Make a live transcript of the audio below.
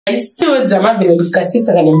Sio jamaa vile nilifika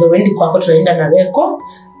 6 akaniambia wendi kwako tunaenda na weko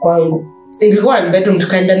kwangu. Ilikuwa ni bedroom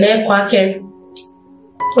tukaenda naye kwake.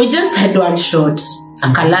 We just had one shot.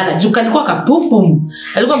 Akalala juu alikuwa kapupum.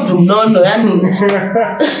 Alikuwa mtu mnono yani.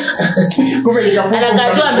 Kumbe ikapupum.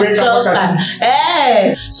 Anakatoa amechoka.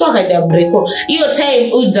 So akaenda break. Hiyo time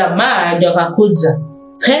huyu jamaa ndio akakuja.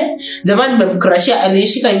 Jamani nimemcrashia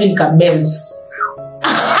alishika hivi nikabells.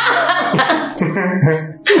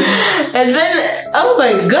 And then, oh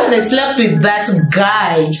my God, I slept with that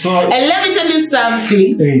guy. And let me tell you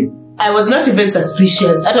something. I was not even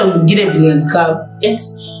suspicious. Hata mwingine vile nikaa.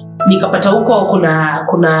 Nikapata huko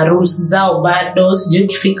kuna rules zao bado. Sijui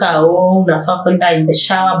ukifika unafaa kwenda in the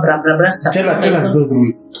shower bla bla bla stuff. Tell us those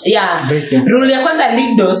rules. Yeah. Rule ya kwanza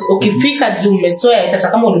lidos ukifika juu umesweat hata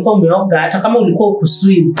kama ulikuwa umeoga hata kama ulikuwa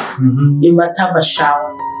ukuswim. You must have a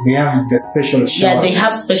shower. They have the special showers. Yeah, they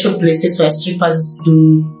have special places where strippers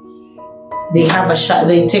do. They have a shower.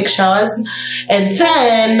 They take showers, and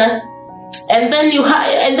then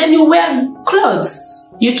you wear clothes.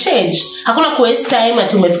 You change. Hakuna waste time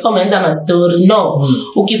ati umefika umeanza na story. No.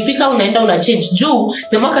 Ukifika unaenda una change. Juu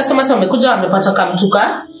the more customers wamekuja wamepata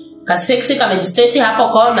kamtuka ka sexy kamejiseti hapo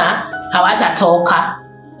kona hawatatoka.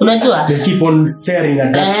 Unajua? They keep on staring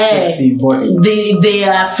at that sexy body. They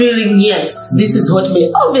are feeling yes. This is what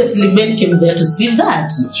obviously men came there to see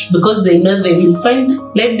that because they know they will find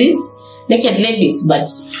naked ladies, but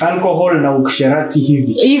alcohol na ukisharati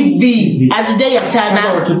hivi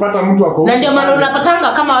azijayatana. Ukipata mtu wako na ndio maana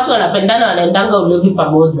unapatanga kama watu wanapendana wanaendanga ulevi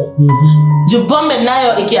pamoja. Jupombe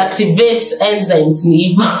nayo ikiactivate enzymes ni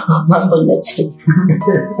hivyo mambo yote.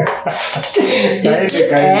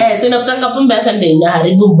 So unapatanga pombe hata ndio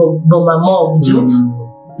inaharibu bomba mob juu.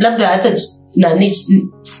 Labda hata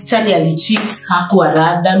Charlie alicheat hakuwa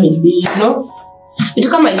rada maybe no. Itu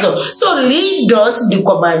kama hizo. So leaders ni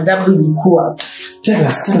kwa maajabu ilikuwa.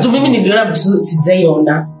 So mimi niliona vitu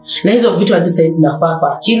sijaiona. Na hizo vitu hadi sasa zinafaa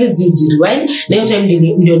kwa akili zijirewind. Na hiyo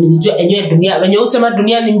time ndio nilijua enyewe dunia. Wenyewe usema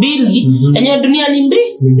dunia ni mbili. Enyewe dunia ni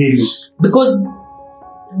mbili. Because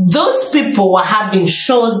those people were having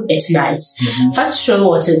shows at night. First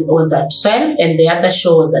show was at 12 and the other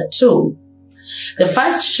show was at 2. The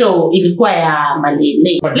first show ilikuwa ya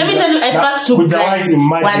Malele. Let me tell you, I fucked 2 guys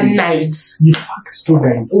one night. You fucked 2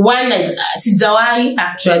 guys? One night. Sijawai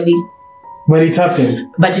actually. When it happened?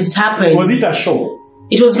 But it happened. Was it a show?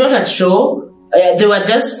 It was not a show. They were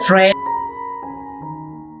just friends.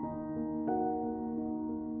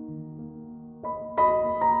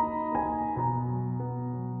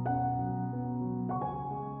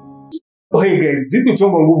 Hey guys,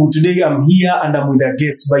 today I'm here and I'm with a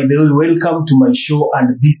guest. By the way, welcome to my show,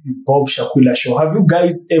 and this is Bob Shakwila Show. Have you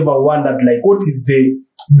guys ever wondered what is the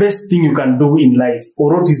best thing you can do in life,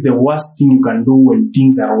 or what is the worst thing you can do when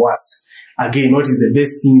things are worst? Again, what is the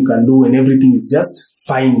best thing you can do when everything is just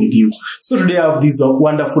fine with you? So today I have this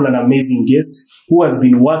wonderful and amazing guest who has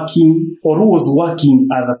been working, or who was working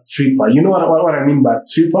as a stripper. You know what I mean by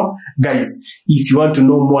stripper? Guys, if you want to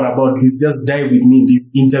know more about this, just dive with me in this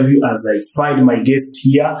interview as I find my guest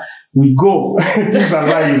here. We go. Things are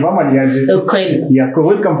live. Okay. Yeah, so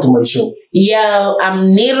welcome to my show. Yeah,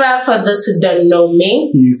 I'm Nira for those who don't know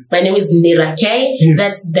me. Yes. My name is Nira K. Yes.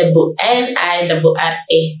 That's NIRRA.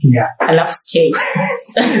 Yeah. I love K.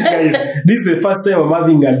 Guys, this is the first time I'm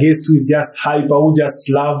having a guest who is just hyper, who just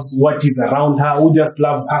loves what is around her, who just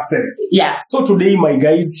loves herself. Yeah. So today, my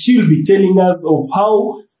guys, she'll be telling us of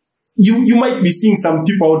how you might be seeing some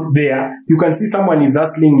people out there. You can see someone is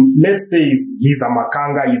hustling. Let's say he's a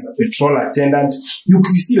makanga, he's a petrol attendant. You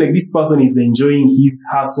see this person is enjoying his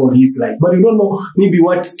hustle, his life. But you don't know maybe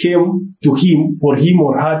what came to him for him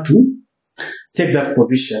or her to take that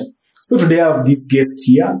position. So today I have this guest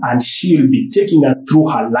here, and she'll be taking us through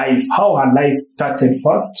her life, how her life started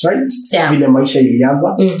first, right? Yeah. Vile maisha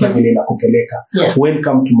ilianza, na vile inakupeleka. Yeah.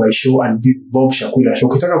 Welcome to my show, and this is Bob Shakwila Show.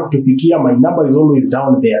 Ukitaka kutufikia, my number is always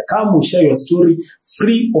down there. Come share your story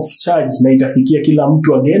free of charge, na itafikia kila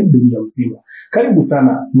mtu again dunia mzima. Karibu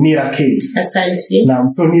sana, Nira K. Asante. Now,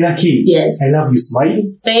 so Nira K, yes. I love you smile.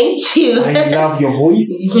 Thank you. I love your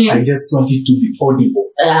voice. I just want it to be audible.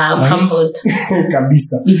 I'm humbled.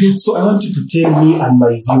 Kabisa. So I want you to tell me and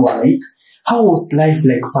my viewer, how was life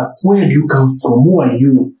like first? Where do you come from? Who are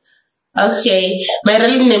you? Okay, my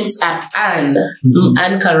real names are Anne.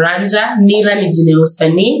 Anne Karanja. Nira ni jina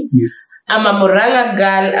usani. Yes. I'm a Muranga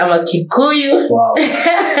girl. I'm a Kikuyu. Wow.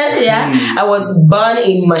 Yeah. I was born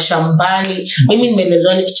in Mashambani. Mimi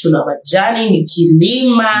nimelelewa nikichuna majani,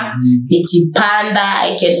 nikilima, nikipanda.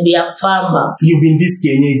 I can be a farmer. You've been this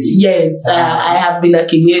kienyeji? Yes, I have been a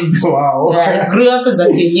kienyeji. Wow. I grew up as a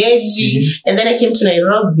kienyeji, and then I came to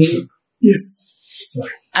Nairobi. Yes.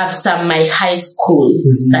 Sorry. after my high school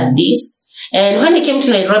studies. And when I came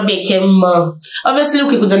to Nairobi, I came obviously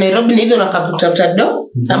ukikuja Nairobi ni hivyo unakapa kutafuta do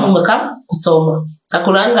ama umeka kusoma.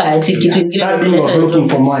 Hakunanga ati kitu kingine.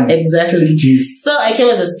 Exactly. So I came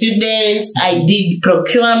as a student. I did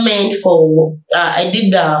procurement for I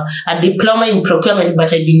did a diploma in procurement,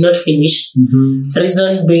 but I did not finish.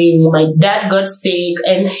 Reason being my dad got sick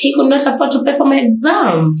and he could not afford to pay for my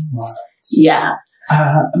exams. Wow. Yeah.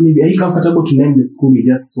 Maybe are you comfortable to name the school? You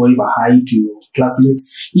just wave a hi to your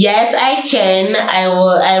classmates. Yes, I can.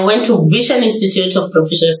 I went to Vision Institute of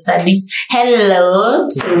Professional Studies. Hello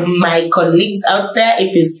to my colleagues out there.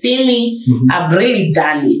 If you see me, I've really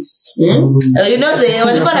done it. You know,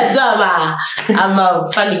 I'm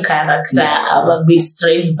a funny character. I'm a bit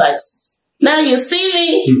strange, but now you see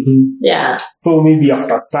me. Yeah. So maybe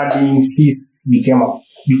after studying, fees became a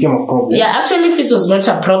problem. Yeah, actually fees was not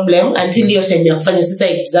a problem until your time ya kufanya sasa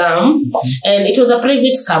exam. And it was a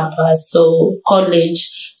private campus, so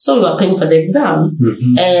college, so we were paying for the exam.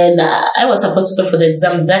 And I was supposed to pay for the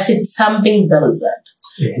exam. That is something that was that.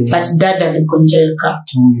 But dad alikonjeka.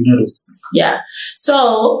 Yeah.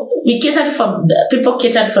 So we catered for people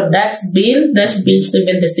catered for that bill. That bill,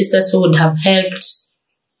 even the sisters who would have helped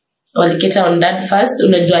or cater on that first.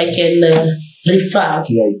 Unajua I can refer.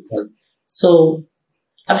 Yeah, you can. So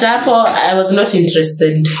after that, I was not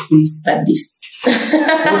interested in studies.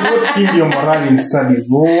 What killed your morale in studies?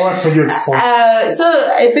 What were you exposed? So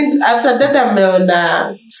I think after that, I'm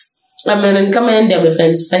kama yeye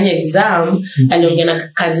amefanya exam, aliongea na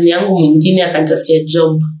kazi yangu mwingine akanitafutia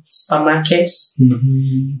job supermarket.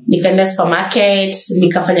 Nikaenda supermarket,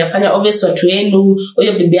 nikafanya obvious watu wenu,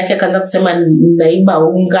 huyo bibi yake akaanza kusema naiba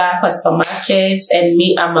unga kwa supermarket, and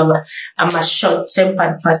me I'm a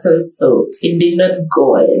short-tempered person, so it did not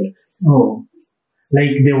go well. Oh.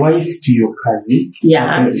 Like the wife to your cousin.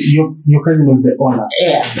 Yeah. Your cousin was the owner.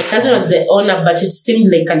 Yeah, the cousin was the owner, but it seemed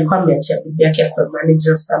like alikuwa ameachia bibi yake kwa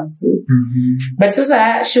manager or something. But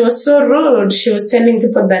sasa she was so rude. She was telling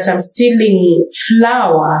people that I'm stealing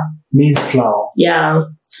flour. Maize flour. Yeah.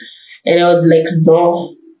 And I was like,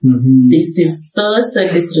 no. This is so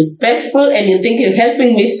disrespectful, and you think you're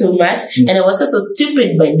helping me too much. And I was also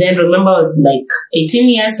stupid by then. Remember, I was like 18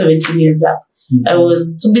 years, 17 years up. I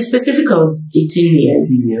was, to be specific, I was 18 years.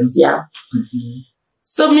 18 years. Yeah.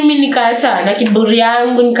 So mimi nikaacha na kiburi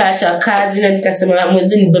yangu, nikaacha kazi na nikasema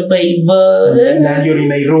mwezi nibeba hivyo. Na ndio ni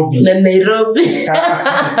Nairobi. Na Nairobi. You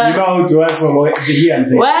know how to answer the here and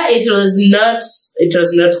there. Well, it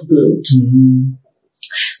was not good.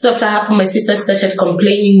 So after hapo, my sister started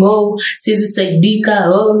complaining, oh, sisi saidika,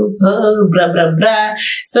 blah, blah, blah.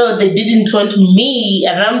 So they didn't want me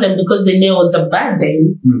around them because they knew I was a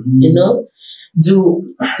burden, you know.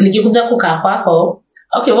 Nikikuja kukaa kwako,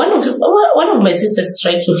 okay, one of my sisters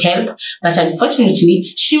tried to help, but unfortunately,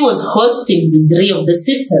 she was hosting the 3 of the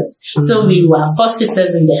sisters. So we were 4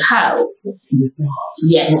 sisters in the house. In the same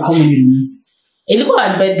house? Yes. How many rooms? Ilikuwa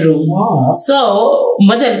 1 bedroom. Wow. So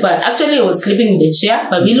mmoja alikuwa actually I was sleeping in the chair,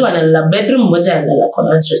 wawili wanalala bedroom, mmoja analala kwa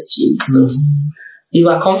mattress chini. So we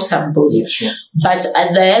were comfortable. Yeah, sure. But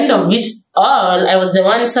at the end of it all, I was the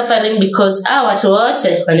one suffering because watu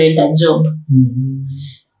wote wanaenda job.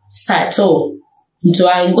 Sato mtu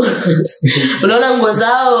wangu unaona nguo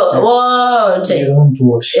zao wote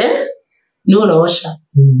ni unaosha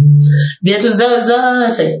viatu zao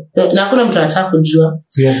zote na hakuna mtu anataka kujua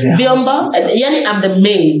vyombo. Yani I'm the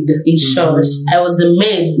maid, in short. I was the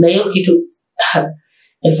maid, na hiyo kitu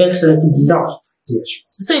I felt like no. Yes.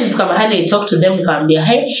 So ilifika mahali I talked to them, nikamwambia,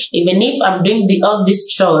 hey, even if I'm doing all these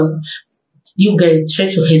chores, you guys try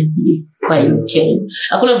to help me while you can.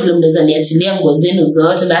 Hakuna vile mnaweza niachilia nguo zenu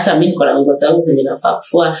zote, na hata mimi niko na nguo zangu zenye nafaa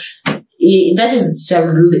kufua. That is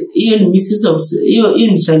hiyo ni misuse of hiyo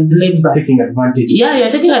ni child labor. Taking advantage. Yeah,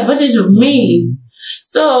 you're taking advantage of me.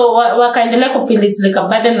 So wakaendelea kufeel it's like a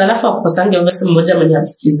burden, alafu wakosange vesi mmoja mwenye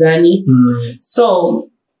amsikizani. So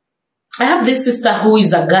I have this sister who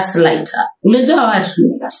is a gaslighter. Unajua watu?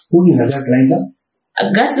 Who is a gaslighter? A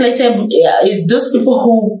gaslighter is those people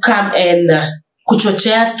who come and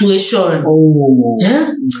kuchochea situation. Oh.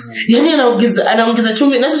 Yeah? Yani anaongeza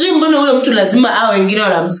chumvi. Na sijui mbona huyo mtu lazima wengine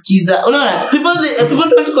wanamsikiza. Unaona? People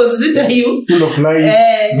don't consider you. Full of lies.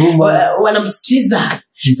 Wanamsikiza.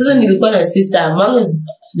 Sasa nilikuwa na sister among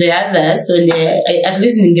the others, so at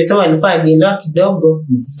least ningesema alikuwa anielewa kidogo.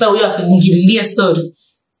 Sasa huyo akaingililia story.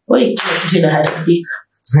 Why kila kitu inaharibika.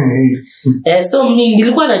 So mimi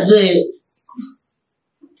nilikuwa najua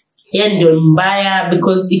yeye ndio mbaya,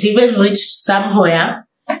 because it even reached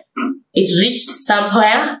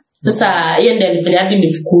somewhere. Sasa yeye ndiye alifanya hadi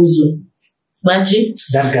nifukuzwe. Imagine.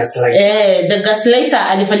 That gaslighter. The gaslighter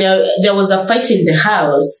alifanya, there was a fight in the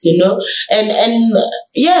house, you know, and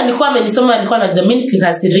yeah, alikuwa amenisoma, alikuwa na jamii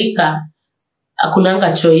kikasirika,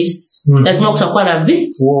 hakunanga choice, lazima kutakuwa na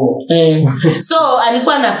so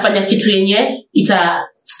alikuwa anafanya kitu yenye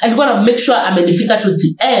alikuwa na make sure amenifika to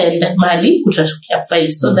the end mahali kutatokea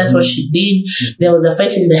fight. So that's what she did. There was a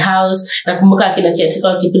fight in the house. Nakumbuka akina kiatika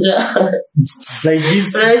wakikuja like this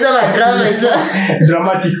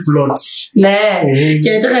dramatic plot.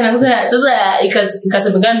 Kiatika nakuza sasa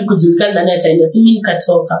ikasemekana kujulikana nani ataenda, si mimi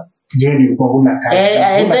nikatoka.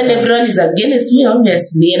 And then everyone is against me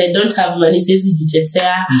obviously, and I don't have money, says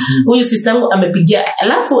jitetea. Huyu sister yangu amepigia,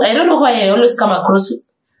 alafu I don't know why I always come across,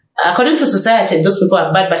 according to society those people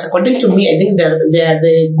are bad, but according to me I think they are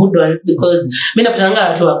the good ones, because mimi napatanga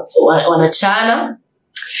watu wanachana,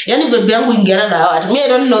 yani baby yangu ingiana na watu, me I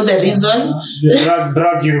don't know the reason. The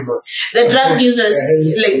drug users. The drug users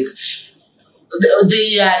like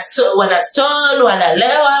they wana stone,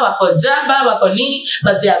 wanalewa, wako jamba, wako nini,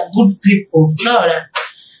 but they are good people. Unaona?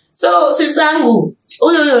 So sister yangu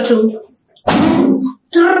huyo tu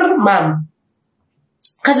mom,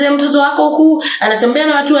 kazi ya mtoto wako huku anatembea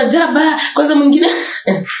na watu wa jaba, kwanza mwingine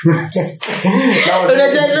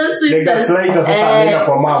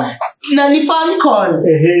na ni phone call.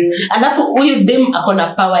 Alafu huyu dem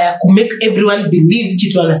akona power ya ku make everyone believe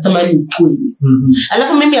kitu anasema ni kweli.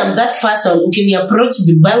 Alafu mimi am that person, ukini approach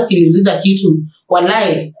vibaya, ukiniuliza kitu,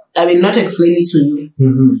 wallahi I will not explain it to you.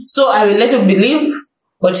 So I will let you believe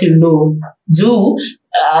what you know.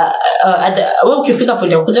 Wewe ukifika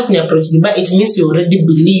point ya kuja kuni approach vibaya, it means you already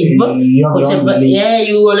believe whatever. Yeah,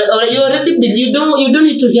 you already believe. You don't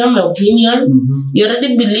need to hear my opinion. You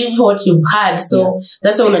already believe what you've heard. So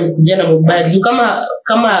that's why unanikujia na mbaya.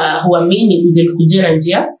 Kama huamini ungenikujia na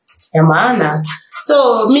njia ya maana.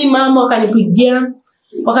 So mi mama wakanipigia,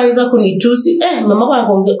 wakaanza kunitusi. Mama wangu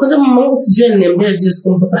anakuongea. Kwanza mama wangu sijui aliniambia je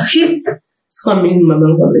sikumbuka. Sikuwa mimi mama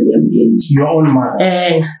wangu ameniambia. Your own mom.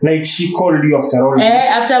 Like she called you after all.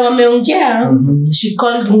 After wameongea, she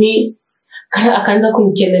called me. Akaanza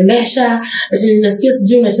kunikelelesha, ati nasikia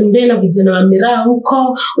sijui unatembea na vijana wa miraa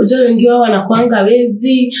huko, unajua wengi wao wanakuanga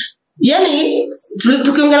wezi. Yani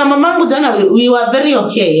tukiongea na mamangu jana, we were very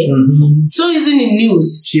okay. So hizi ni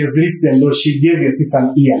news. She has listened, or she gave your sister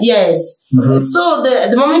an ear. Yes. So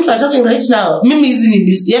the moment we are talking right now, mimi hizi ni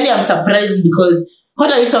news. Yani I'm surprised because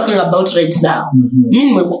what are you talking about right now? Mimi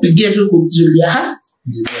nimekupigia tu kujulia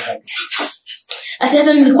ati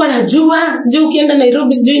hata nilikuwa najua sijui ukienda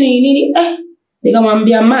Nairobi sijui ni nini.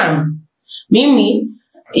 Nikamwambia mom, mimi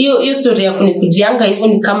hiyo story ya kunikujianga hivyo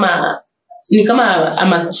ni kama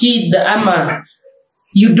I'm a kid, ama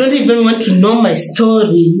you don't even want to know my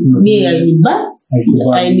story. Mimi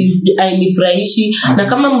ainifurahishi. Na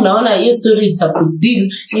kama mnaona hiyo story it's a big deal,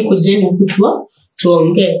 ni kujeni huku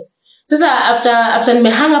tuongee. Sasa after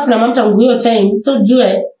nimehang up na mama tangu hiyo time, so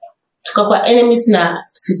jue tukakuwa enemies na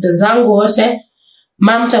sisters zangu wote.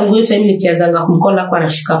 Mama tangu hiyo time nikianzanga kumkola kwa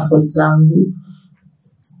anashika phone zangu.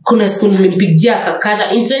 Kuna siku nilimpigia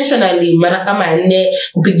kakata intentionally mara kama 4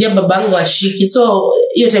 kupigia babangu ashiki. So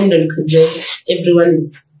hiyo time ndo nikujua everyone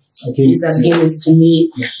is against me.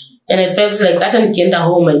 And I felt like hata nikienda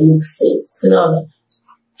home I make sense, you know.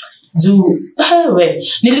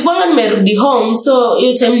 Nilikuwa nimerudi home, so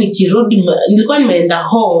hiyo time nikirudi nilikuwa nimeenda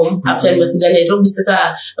home after nimekuja Nairobi. Sasa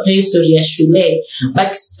after hiyo story ya shule,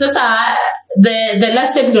 but sasa the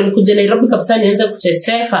last time ndo nikuja Nairobi kabisa nianza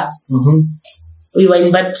kuteseka. We were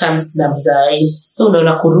in bad terms na mzai, so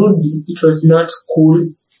unaona kurudi it was not cool.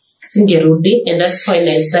 Singerudi, and that's when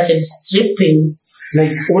I started stripping.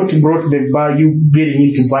 Like what brought you getting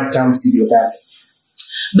into bad terms with your dad?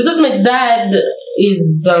 Because my dad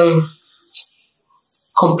is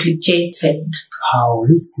complicated. How?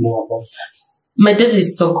 Let's know about that. My dad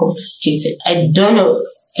is so complicated. I don't know.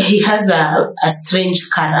 He has a strange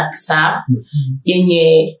character.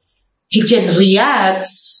 Yenye he can react,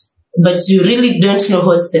 but you really don't know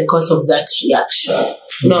what's the cause of that reaction.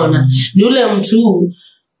 No. Ni ule mtu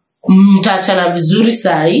mtaachana vizuri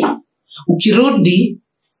sai, ukirudi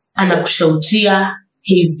anakushautia,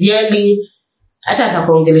 he's yelling, hata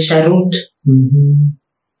atakuongelesha rude.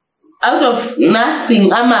 Out of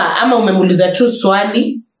nothing, ama umemuuliza tu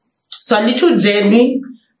swali tu Jenny,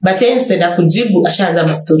 but instead akujibu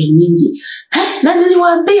ashaanza story nyingi. Na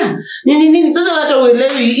niliwaambia nini sasa hata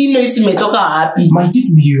uelewi ino imetoka wapi. Might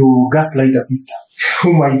it be your gaslighter sister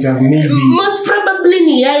who might have maybe most probably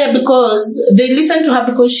ni yaya, because they listen to her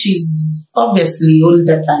because she's obviously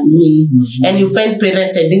older than me. And you find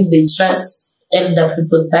parents, I think they trust elder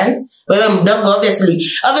people than wewe mdogo.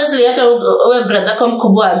 Obviously hata wewe brother kwa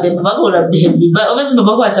mkubwa ambaye babako una behave, but obviously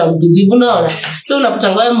babako atambilivu, unaona. So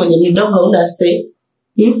unapotangwa wewe mwenye mdogo una say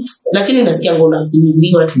lakini nasikia ngo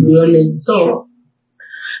unafililiwa, to be honest. So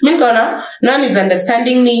mimi nikaona none is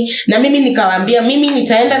understanding me, na mimi nikawaambia mimi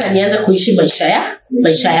nitaenda na nianze kuishi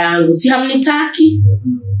maisha yangu, si hamnitaki.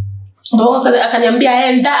 Baba akaniambia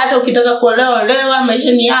enda, hata ukitaka kuolewa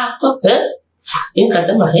maisha ni yako.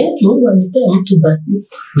 Nikasema Mungu anipe mtu basi.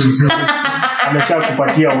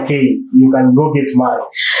 Ameshakupatia okay, you can go get married.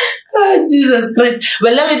 Oh, Jesus Christ.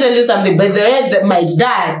 But let me tell you something. By the way, my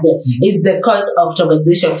dad is the cause of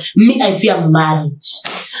traumatization. Me, I fear marriage.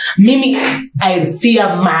 Mimi, I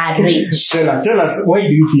fear marriage. Tell us, why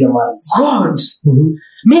do you fear marriage? God.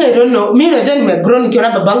 Me, I don't know. Me, najua nimegrow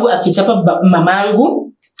nikiona babangu akichapa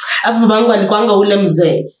mamangu. Afu babangu alikuanga ule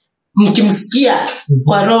mzee. Mkimsikia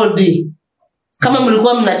kwa road, kama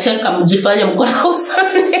mlikuwa mnacheka mjifanya mko na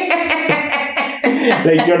usoni.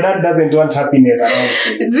 Like your dad doesn't want happiness around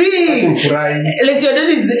you. See, like your dad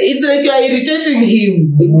it's like you are irritating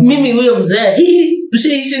him. Mimi huyo mzee.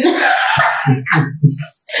 Ushiishi.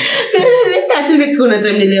 Hadi kuna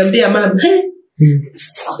time niliambia mama,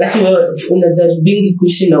 lakini unajaribingi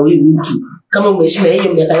kuishi na huyu mtu kama umeishi na yeye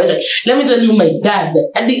miaka yote. Let me tell you, my dad,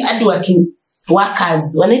 hadi watu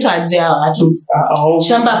workers wanaitwa aje hao watu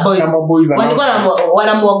shamba boys walikuwa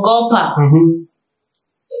wanamuogopa.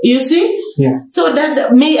 You see? Yeah. So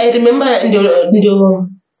that me, I remember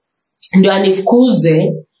ndio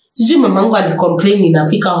anifukuze. Sijui mamangu alicomplain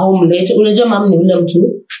inafika home late. Unajua mama ni ule mtu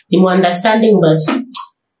ni understanding, but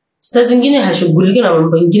saa zingine hashughuliki na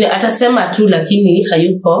mambo mengine, atasema tu lakini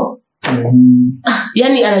hayuko.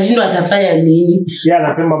 Yani anashindwa atafanya nini. Yeah,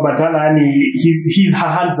 anasema batana, yani her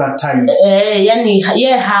hands are tied. Yani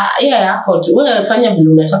yeye yako tu wewe fanya vile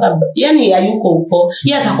unataka, yani hayuko huko.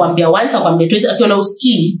 Yeye atakwambia once, akwambia twice, akiona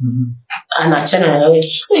usikii anachana na wewe.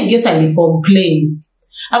 So I guess I complain.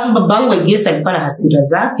 Afu babangu I guess alikuwa na hasira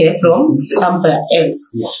zake from somewhere else.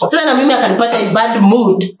 So na mimi akanipata in bad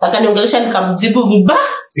mood, akaniongelesha nikamjibu vibaya.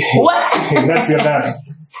 What? That's your dad.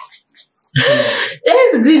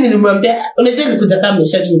 Nilimwambia unajua nilikuja kama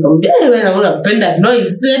ameshatu, nikamwambia wewe na unapenda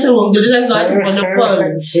noise, hata uongelesha kwa watu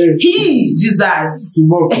pole. Jesus.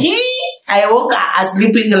 I woke a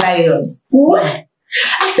sleeping lion. What?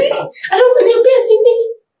 I don't nini.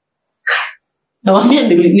 Nawaambia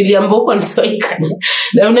niliamboka nisoika.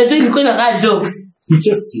 Na unajua ilikuwa na jokes.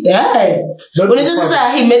 Yeah. Unajua sasa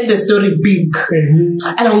he made the story big.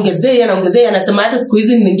 Anaongezea anasema hata siku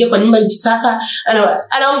hizi ninaingia kwa nyumba nikitaka.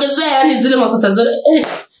 Anaongezea yani zile makosa zote.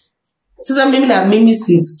 Sasa mimi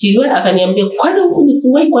sisikiwe, akaniambia kwanza huko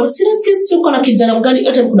nisiwahi kwa seriously sio kuna kijana mgani,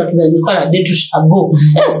 hata kuna kijana nilikuwa na date shago.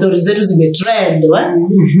 Stories zetu zimetrend,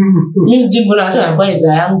 mimi sijui hata na kwa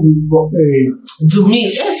idhaa yangu hivyo. Jumi,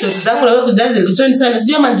 stories zangu na wewe kujaza zilitrend sana.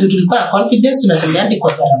 Sijui kama ndio tulikuwa na confidence tunatembea hadi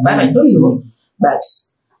kwa barabara, I don't know. But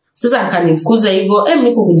sasa akanifukuza hivyo,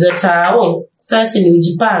 niko kuja tao. Sasa ni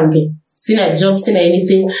ujipange. Sina job, sina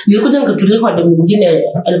anything. Nilikuja nikatulia kwa demu mwingine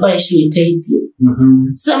alikuwa anaishi Italy.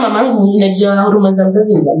 Sasa mamangu unajua huruma za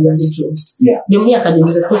mzazi ni za mzazi tu. Yeah. Mimi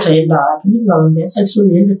akaniuliza sasa utaenda wapi? Mimi nikamwambia acha tu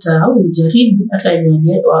niende tao nijaribu, hata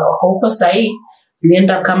wako huko sahi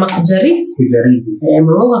nienda kama kujaribu.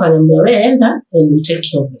 Mamangu akaniambia wewe enda and you take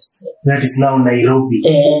care of yourself. That is now Nairobi.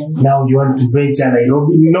 Now you want to venture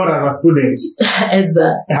Nairobi, not as a student, as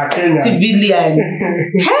a Kenya civilian.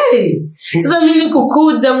 Hey, sasa mimi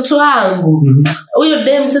kukuja mtu wangu huyo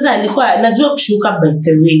dem sasa alikuwa najua kushuka. By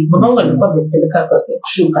the way, mamangu alikuwa amepeleka kwa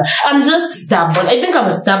kushuka. I'm just stubborn. I think I'm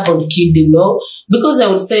a stubborn kid, you know, because I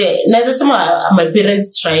would say naweza sema my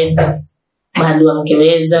parents tried mahali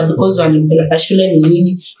wangeweza, because walimpeleka shule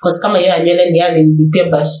nini, because kama yeye anyele ni alinipia,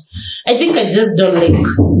 but I think I just don't like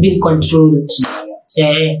being controlled.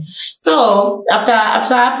 So after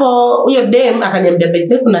hapo huyo dem akaniambia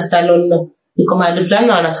bete kuna salon niko mahali fulani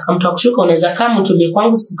na wanataka mtu akushuka, unaweza kama mtulie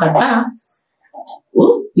kwangu siku kadhaa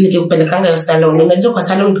nikikupelekanga hiyo salon. Unajua kwa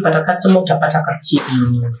salon ukipata customer utapata kakitu.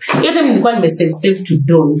 Yote nilikuwa nimesave to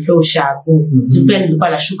do ndio shago. Depend nilikuwa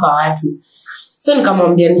nashuka watu. So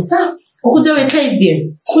nikamwambia ni sawa kukuja weka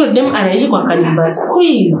hivi. Huyo dem anaishi kwa kaniba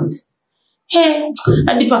squeezed.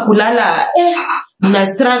 Hadi pa kulala na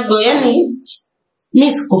struggle, yani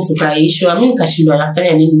mimi sikufurahishwa. Mimi nikashindwa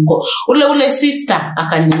nafanya nini huko. Ule sister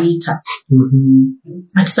akaniita.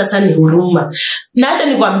 Hata sasa ni huruma. Na hata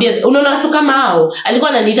nikwambie unaona watu kama hao alikuwa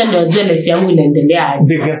ananiita ndio ajue life yangu inaendelea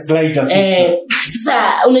aje. The gaslighter.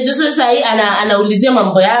 Sasa unajua sasa hii anaulizia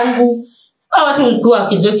mambo yangu. Hao watu walikuwa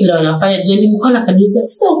wakijua kile wanafanya. Je, nilikuwa nakadiza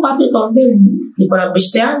sasa uko wapi? Kaambia niko na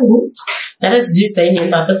beshte yangu. Na hata sijui sasa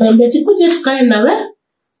nienda wapi. Kaambia tukuje tukae na wewe.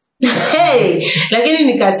 Hey, lakini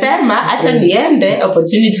nikasema acha niende,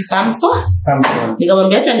 opportunity comes one.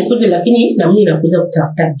 Nikamwambia acha nikuje, lakini na mimi nakuja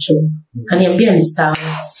kutafuta job. Kaniambia ni sawa.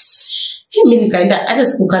 Mimi nikaenda, acha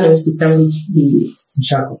sikukaa na sister wangu bibi.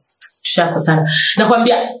 Tushako sana.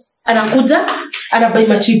 Nakwambia anakuja, anabai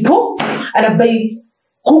machipo, anabai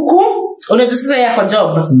kuku, unajua sasa yako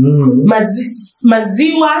job.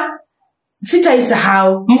 Maziwa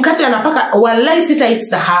sitaisahau, mkate anapaka wallahi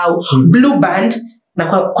sitaisahau. Blue Band na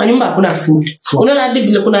kwa nyumba hakuna food. Unaona hadi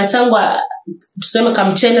vile kuna changwa tuseme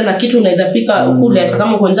kama mchele na kitu unaweza pika ukule hata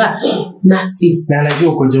kama uko njaa. Nothing. Na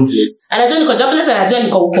anajua uko jobless. Anajua niko jobless, anajua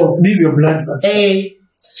niko huko. This your blood.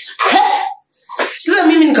 Sasa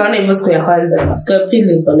mimi nikaona hivyo siku ya kwanza. Siku ya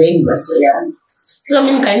pili nikaona hii maswali yangu. Sasa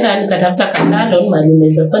mimi nikaenda nikatafuta kasalon mali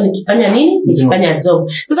naweza kuwa nikifanya nini? Nikifanya job.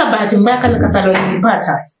 Sasa bahati mbaya kana kasalon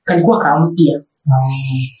nilipata kalikuwa kampia.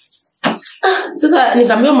 Sasa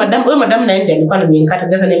nikamwambia madam, wewe madam naende alikuwa ananiencourage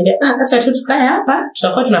jana niambia acha tu tukae hapa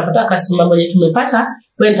tutakuwa tunapata customer mmoja tumepata,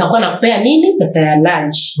 wewe nitakuwa nakupea nini pesa ya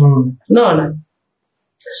lunch. Unaona?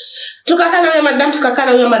 Tukakaa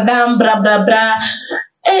na huyo madam bra bra bra.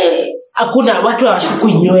 Hakuna watu hawashuku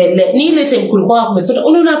nywele. Ni ile time kulikuwa kumesota.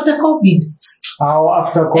 Unaona after covid.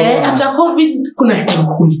 After covid kuna time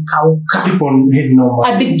kulikauka. People had no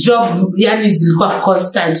money. At the job yani zilikuwa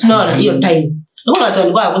constant. Unaona hiyo time. Kuna watu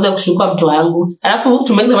walikuwa wanakuja kushukua mtu wangu. Alafu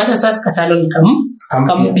tumaliza hata sasa kasalon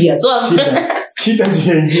nikampia. So shida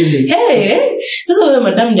nyingine. Sasa huyo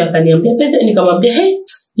madam ndiye akaniambia pete, nikamwambia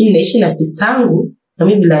mimi naishi na sister yangu na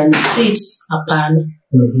mimi bila ni treat hapana.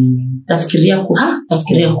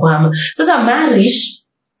 Nafikiria kuhama. Sasa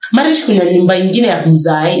Marish kuna nyumba nyingine ya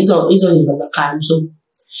mzae, hizo nyumba za kanjo.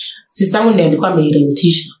 Sister yangu ndiye alikuwa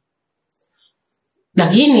ameirentisha.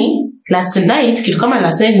 Lakini last night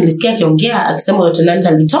nilisikia akiongea akisema huyo tenant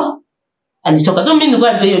alitoka. So mimi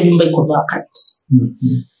nilikuwa hiyo nyumba iko vacant.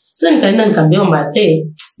 Sasa nikaenda nikamwambia mate,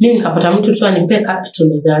 mimi nikapata mtu tu anipe capital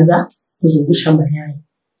nianza kuzungusha mayai.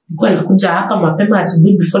 Nilikuwa nakuja hapa mapema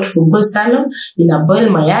asubuhi before tufungue salon, nina boil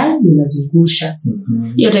mayai, ninazungusha.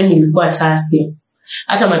 Hiyo time nilikuwa tasi.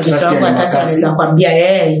 Hata mapisto wangu atasi wanaweza kuambia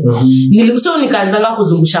so nikaanza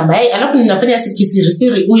kuzungusha mayai, alafu ninafanya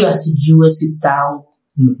kisirisiri huyo asijue sister wangu.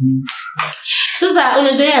 Sasa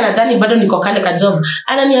unajua anadhani bado niko kale ka job.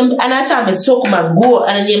 Anaacha amestock maguo,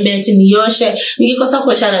 ananiambia eti nioshe, nikikosa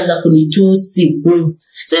kuosha anaanza kunitusi.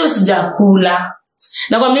 Sasa sijakula.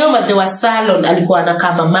 Na kwa mimi mzee wa salon alikuwa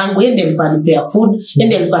anakaa mamangu, yeye ndiye alikuwa anipea food, yeye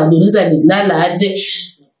ndiye alikuwa aniuliza nilala aje.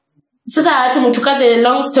 Sasa hata mtuka the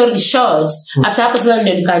long story short, after hapo sasa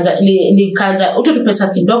ndio nikaanza utoto pesa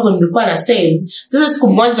kidogo nilikuwa na save. Sasa siku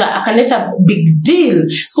moja akaleta big deal.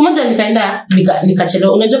 Siku moja nikaenda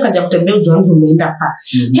nikachelewa. Unajua kazi ya kutembea ujongo umeenda fa.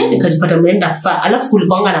 Nikajipata umeenda fa. Alafu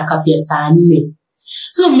kulikuanga na kafia saa 4.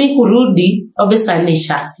 So mimi kurudi obviously saa 4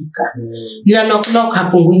 shafika. Ninanoka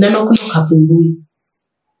hafungui.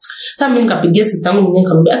 Sasa mimi nikapigia sister yangu mwenyewe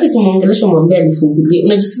nikamwambia afisa muongelesha mwambie anifungulie.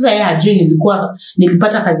 Unajua sasa yeye hajui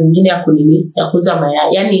nilipata kazi nyingine ya kuuza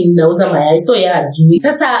mayai. Yaani ninauza mayai so yeye hajui.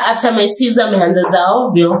 Sasa after my season ameanza za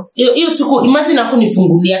ovyo. Hiyo siku imagine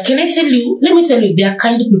akunifungulia. Let me tell you there are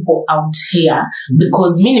kind people out here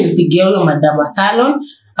because mimi nilipigia huyo madam wa salon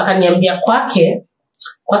akaniambia kwake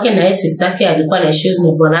na yeye sister yake alikuwa na issues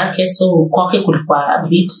na bwanake, so kwake kulikuwa a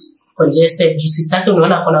bit congested. Sister yake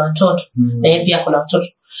unaona kuna watoto na yeye pia kuna watoto.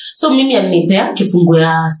 So mimi alinipea kifungu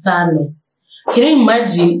ya salon. Can you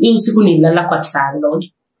imagine hiyo usiku nilala kwa salon?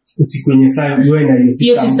 Usiku yenye saa wewe na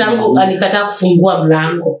hiyo sister yangu alikataa kufungua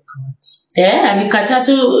mlango. Alikataa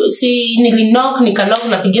tu, nikanock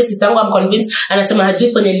napigia sister yangu amconvince, anasema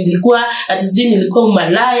hajui kwenye nilikuwa, atijui nilikuwa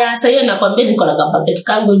umalaya. Sasa yeye nakwambia niko na packet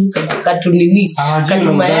kangu hivi katu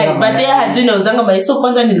mayai, but yeye hajui na uzanga mayai. So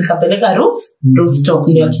kwanza nilikapeleka rooftop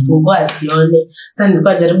ndio akifungua asione. Sasa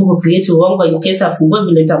nilikuwa jaribu ku create uongo in case afungue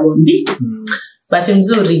vile tamwambia. But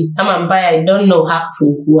mzuri ama mbaya I don't know,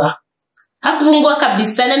 hakufungua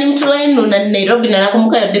kabisa, na ni mtu wenu na Nairobi, na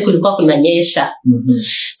nakumbuka yote kulikuwa kunanyesha.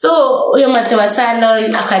 So huyo mzee wa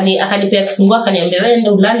salon akanipea kifungua, akaniambia wewe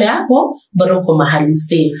ndio ulale hapo bora uko mahali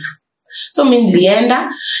safe. So mimi nilienda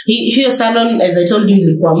hiyo salon, as I told you,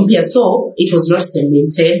 ilikuwa mpya, so it was not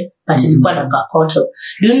cemented but ilikuwa na kakoto.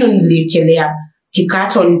 Nilikelea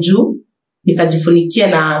kikaton juu, nikajifunikia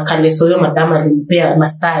na kaleso huyo madama alinipea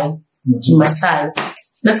Kimasai.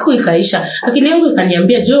 Na siku ikaisha. Akili yangu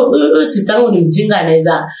ikaniambia huyo sister yangu ni mjinga,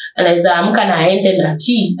 anaweza amka na aende na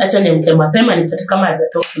acha niamke mapema nipate kama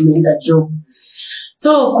hajatoka kuenda job.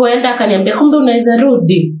 So kuenda akaniambia kumbe unaweza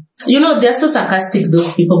rudi. You know they are so sarcastic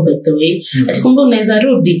those people by the way. Ati kumbe unaweza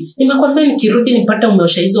rudi. Nimekwambia nikirudi nipata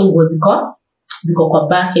umeosha hizo nguo ziko kwa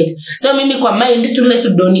bucket. So mimi kwa mind tule tu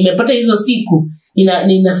ndo nimepata hizo siku.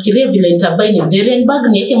 ninafikiria vile nitabai Nigerian bag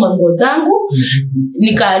niweke manguo zangu.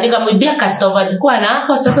 Nikamwibia customer alikuwa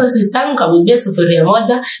nako. Sasa sistangu kamwibia sufuria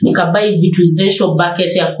moja, nikabai vitu essential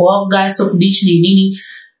bucket ya kuoga, soap dish nini.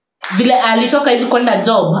 Vile alitoka hivi kwenda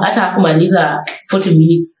job hata hakumaliza 40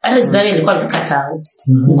 minutes. Hata sidhani alikuwa amekata out.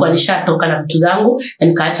 Nilikuwa nishatoka na vitu zangu na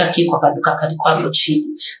nikaacha kiki kwa kaduka kalikuwa hapo chini.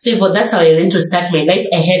 So that's how I went to start my life.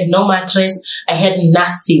 I had no mattress, I had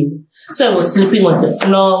nothing. So I was sleeping on the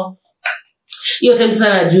floor. Hiyo time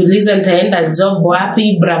sana najiuliza nitaenda job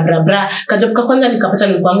wapi bra bra bra. Kajob ka kwanza nikapata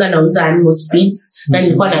nilikuanga nauza animals feeds na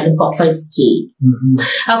nilikuwa nalipa 5K.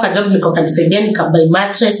 Hao kajob niko kanisaidia nikabai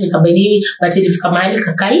mattress, nikabai nini, but ilifika mahali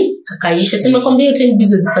kakaisha. Sema kwamba hiyo time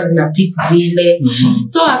business zilikuwa zinapick vile.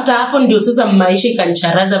 So after hapo ndio sasa maisha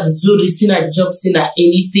ikanicharaza vizuri, sina job, sina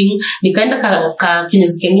anything. Nikaenda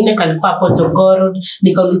kinyozi kingine kalikuwa hapo Jogorod,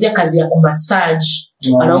 nikaulizia kazi ya kumassage.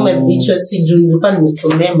 Wanaume vichwa sijui nilikuwa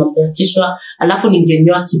nimesomea mambo ya kichwa, alafu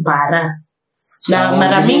ningenyoa kipara. Na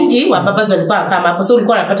mara mingi wababa walikuwa kama hapo, so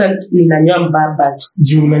ulikuwa unapata ninanyoa mbabas.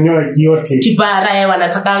 Juu unanyoa yote. Kipara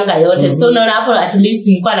wanatakanga yote. So unaona hapo at least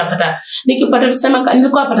nilikuwa napata, nikipata tusema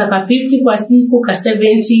nilikuwa napata ka 50 kwa siku, ka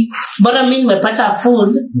 70. Bora mimi nimepata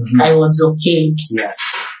food, I was okay. Yeah.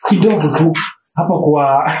 Kidogo tu hapa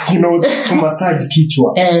kwa to massage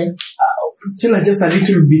kichwa. Tell us just a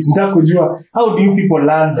little bit. Nitaka kujua how do you people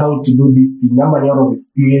learn how to do this thing? Number of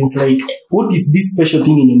experience, like what is this special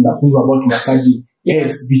thing in nafunza about massaging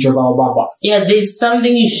heads, vichwa za baba? Yeah, there's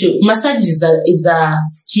something you should. Massage is a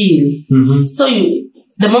skill. So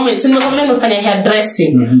the moment nimefanya hair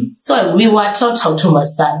dressing, so we were taught how to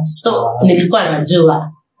massage. So nilikuwa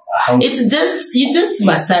najua. It's just you just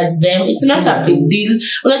massage them. It's not a big deal.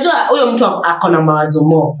 Unajua huyo mtu akona mawazo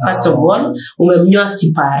mo. First of all, umemnyoa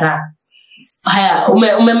kipara. Haya,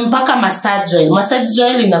 umempaka massage oil. Massage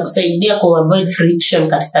oil inakusaidia ku avoid friction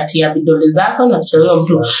katikati ya vidole zako na kutoa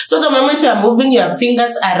mtu. So the moment you are moving your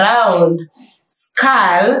fingers around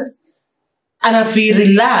skull, ana feel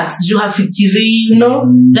relaxed, you hafikiri,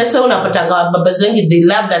 that's why unapata baba wengi they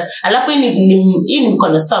love that. Alafu ni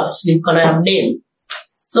mkono soft, ni mkono ya mdem.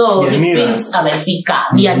 So he feels amefika.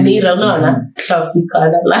 Ya nira unaona? Chafika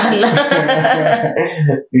lala.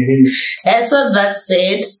 So that's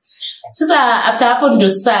it. Sasa after hapo ndio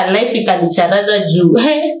sasa life ikanicharaza juu.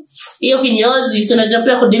 Hiyo kinyozi si unajua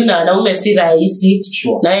pia kudili na wanaume si rahisi.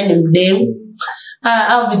 Na yeye ni mdemu.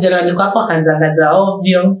 Au vijana walikuwa hapo kanzangaza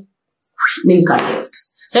ovyo. Mimi nika left.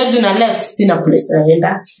 So juna left sina place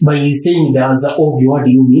naenda. By saying there's a ovyo, what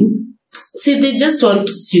do you mean? See, they just want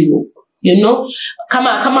you.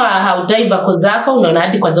 Kama haudai bako zako unaona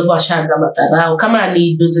hadi kwa job washaanza madharau. Kama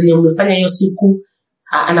ni dozenye umefanya hiyo siku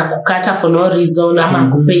anakukata for no reason ama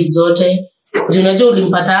akupei zote. Unajua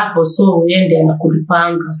ulimpata hapo, so yeye ndiye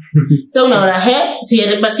anakulipanga. So unaona si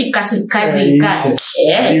basi kazi.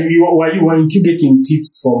 Were you getting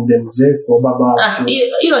tips from them or baba?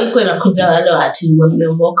 Hiyo iko inakuja wale watu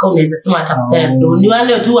wameomoka, unaweza sema atapendo. Ni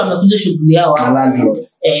wale tu wamekuja shughuli yao.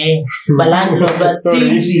 Balando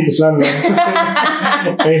stingy.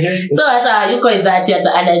 So hata yuko idhati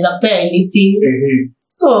hata anaweza pay anything.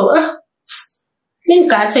 So mimi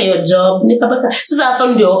nikaacha hiyo job, nikapata. Sasa hapo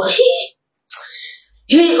ndio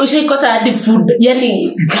ushaikosa hadi food.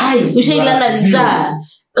 Yani guy, ushailala njaa.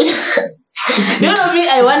 You know me,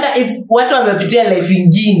 I wonder if watu wamepitia life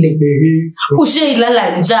ingine.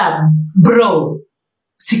 Ushailala njaa, bro.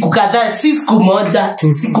 Siku kadhaa, si siku moja,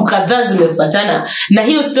 siku kadhaa zimefuatana. Na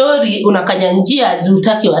hiyo story unakanyangia juu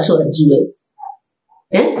utaki watu wajue.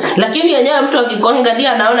 Lakini yenyewe mtu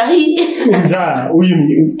akikuangalia anaona njaa,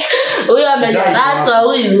 huyu amejaratwa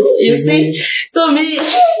huyu, you see. So mimi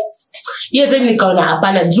hiyo time nikaona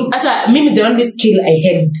hapana juu hata mimi the only skill I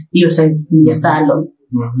had hiyo time ni salon.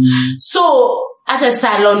 So hata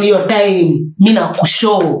salon hiyo time mimi na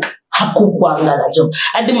kushow hakukuangala job.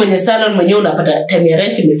 Hadi mwenye salon mwenyewe unapata time ya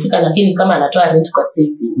rent imefika, lakini kama anatoa rent kwa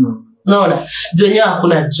savings. Unaona? Juu yenyewe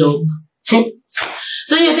hakuna job.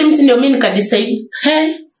 So hiyo time ndio mimi nikadecide,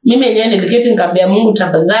 mimi yenyewe niliketi nikamwambia Mungu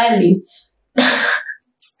tafadhali.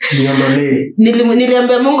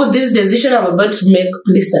 Niliambia Mungu, this decision I'm about to make,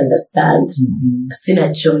 please understand. Sina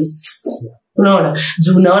choice. Unaona?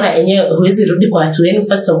 Juu unaona yenyewe huwezi rudi kwa watu wenu.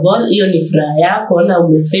 First of all, hiyo ni furaha yako na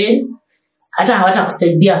umefail. Hata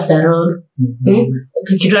hawatakusaidia after all.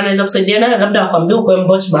 Kitu anaweza kusaidia nayo labda akwambie uko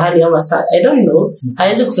mbot mahali au saa. I don't know.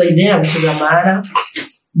 Hawezi kusaidia vitu za maana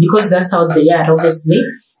because that's how they are obviously.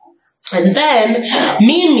 And then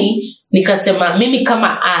mimi nikasema mimi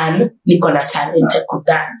kama Ann niko na talent ya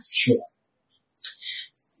kudance.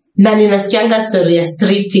 Na ninasikianga story ya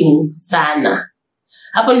stripping sana.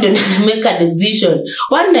 hapo ndio make a decision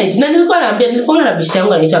one night. Na nilikuwa na bishti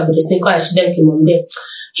yangu anaitwa Grace, nilikuwa na shida nikimwambia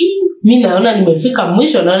mimi naona nimefika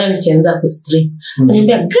mwisho, naona nikianza kustrip.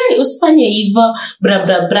 Ananiambia girl usifanye hivyo bra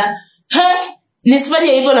bra bra.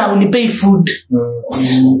 Nisifanye hivyo na unipay food.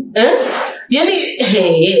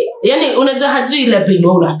 Yani unajua hajui ile pain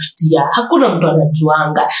unapitia. Hakuna mtu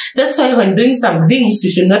anajuanga. That's why when doing some things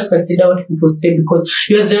you should not consider what people say, because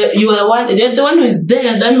you're the one who is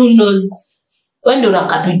there, then who knows when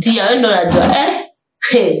unakapitia, when unajua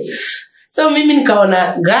So mimi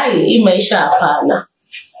nikaona guy hii maisha hapana.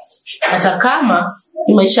 Hata kama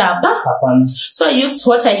hii maisha hapana. So I used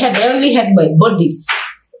what I had. I only had my body.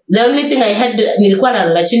 The only thing I had, nilikuwa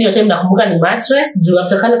na chini yote nakumbuka ni mattress. Juu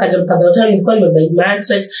after kana kaja hotel nilikuwa nimebuy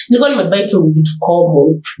mattress. Nilikuwa nimebuy tu vitu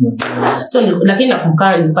common. So lakini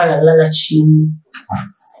nakumbuka nilikuwa nalala chini.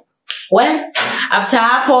 Well, after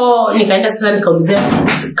hapo nikaenda sasa nikaulizia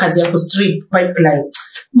kazi ya kustrip pipeline.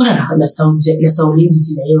 Mbona na Saudi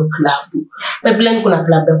jina hiyo club. Pipeline kuna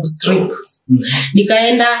club ya kustrip.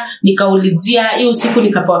 Nikaenda nikaulizia hiyo usiku,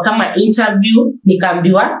 nikapewa kama interview,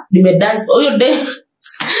 nikaambiwa nimedance hiyo day.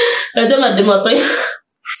 Lazima demo paipu.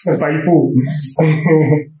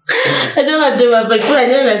 Lazima demo paipu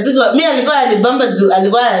na siku mimi alikuwa anibamba juu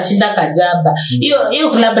alikuwa anashinda Kajaba. Hiyo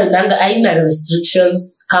club inaanga haina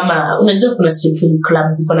restrictions kama unajua kuna stripping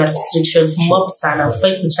clubs ziko na restrictions mob sana,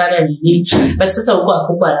 ufai kuchana nini. But sasa huko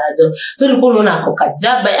hakupa nazo. So ulikuwa unaona ako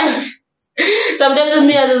Kajaba. Sometimes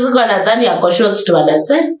mimi azisuka nadhani akoshoa kitu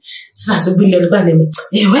anasema. Sasa asubuhi ndio alikuwa anasema,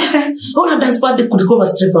 wewe una dance party kulikuwa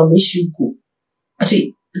stripper ameishi huko.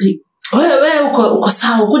 Ati wewe uko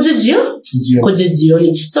sawa kuje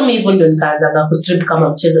jioni. So mimi hivyo ndio nikaanza kustrip kama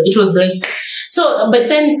mchezo. It was like so, but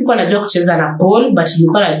then sikuwa najua kucheza na pole, but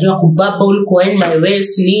nilikuwa najua kububble, kuend my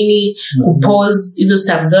waist nini, kupose hizo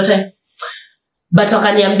stuff zote. But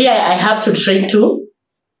wakaniambia I have to train to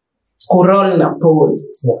kuroll na pole.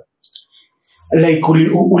 Like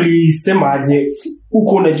ulisema aje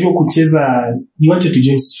uko unajua kucheza, you wanted to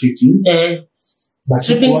join stripping?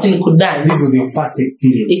 Stripping sinikudani. This was your first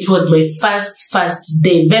experience? It was my first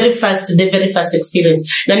day, very first experience.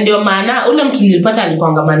 Na ndio maana ule mtu nilipata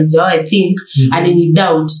alikuanga manager, I think alini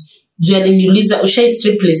doubt. Juu aliniuliza ushai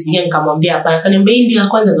strip place nyingine, nikamwambia hapana. Akaniambia hii ndio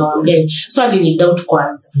kwanza, nikamwambia. So alini doubt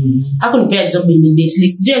kwanza. Hakunipea job immediately.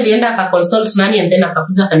 Sijui alienda akaconsult nani and then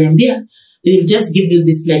akakuja akaniambia we will just give you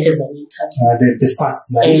this night as an interview. The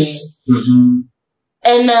first night.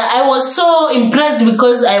 And I was so impressed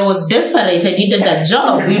because I was desperate. I needed a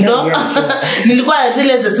job, you know. Nilikuwa na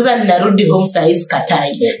zile za sasa ninarudi home size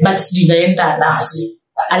katai. But dinaenda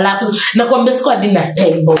alafu nakwambia sikuwa dina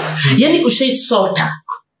tembo. Yani ushaisota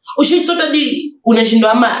di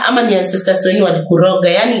unashindwa ama ni ancestors wenu walikuroga.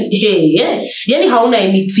 Yani yani hauna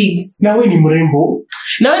anything. Na wewe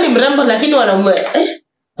ni mrembo lakini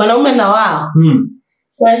wanaume na wao.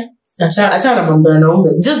 Why? Acha na mambo ya wanaume.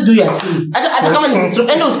 Just do your thing. Hata kama ni strip,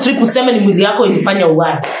 endo strip useme ni mwili yako ilifanya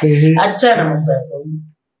uwai. Acha na mambo ya wanaume.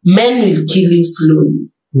 Men will kill you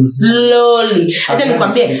slowly. Acha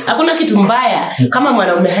nikwambie, hakuna kitu mbaya kama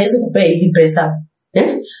mwanaume haizi kupea hivi pesa.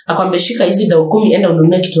 Akwambia shika hizi dau 10 enda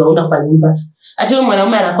ununue kitu waunda kwa nyumba. Ati wewe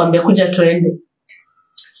mwanaume anakuambia kuja twende.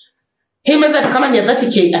 Hii meza kama ni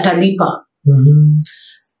 30k atalipa.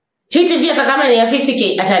 Hii TV hata kama ni ya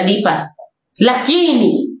 50k atalipa.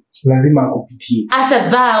 Lakini lazima akupitie hata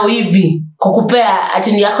dhao hivi kukupea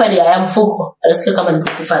atini yako ya mfuko, anasikia kama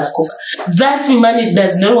nikukufa na kufa. That man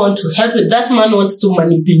does not want to help you. That man wants to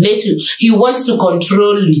manipulate you. He wants to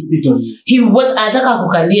control you. He wants anataka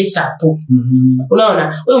kukalie chapo.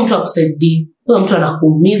 Unaona, wewe mtu akusaidii, wewe mtu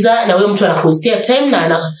anakuumiza, na wewe mtu anakuwestia time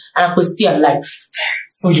na anakuwestia life.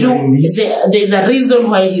 So there is a reason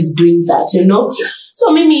why he's doing that, you know.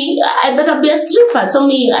 So mimi I better be a stripper. So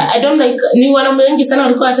me I don't like, ni wanaume wengi sana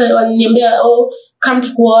walikuwa hata wananiambia come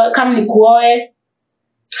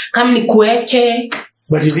nikuweke.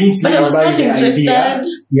 But you didn't I was not interested.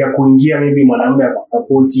 Ya kuingia maybe mwanaume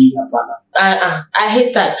akusupporti hapana. I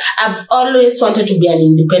hate that. I've always wanted to be an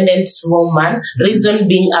independent woman. Reason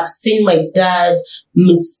being, I've seen my dad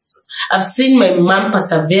I've seen my mom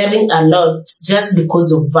persevering a lot just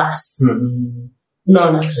because of us.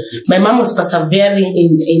 No. My mom was persevering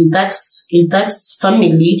in that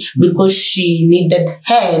family because she needed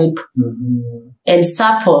help and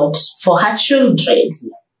support for her children.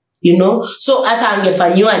 You know, so hata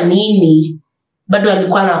angefanywa nini bado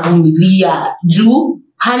alikuwa anavumilia juu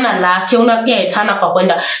hana lake, unaget hana kwa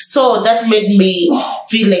kwenda. So that made me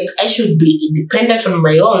feel like I should be independent on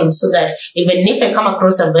my own, so that even if I come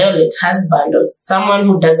across a violent husband or someone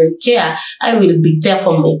who doesn't care, I will be there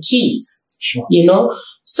for my kids. Sure. You know,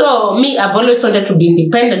 So me, I've always wanted to be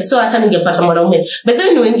independent. So hata ningepata mwanaume, but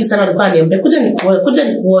then ni wengi sana walikuwa niambia kuja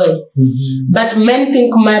nikuoe. But men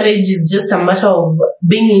think marriage is just a matter of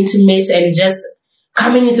being intimate and just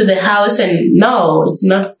coming into the house, and no, it's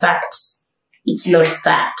not that. It's not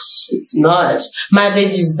that. It's not.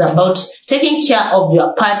 Marriage is about taking care of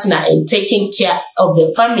your partner and taking care of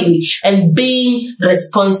your family and being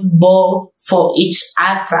responsible for each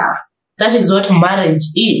other. That is what marriage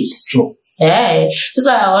is. True. Hey.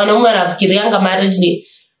 Sasa wanaume wanafikirianga marriage ni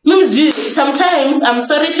sometimes, I'm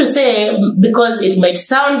sorry to say because it might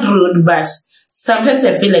sound rude, but sometimes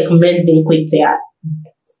I feel like men think with their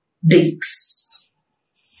dicks.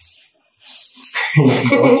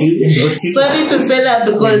 Sorry to say that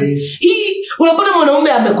because unapata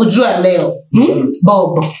mwanaume amekujua leo.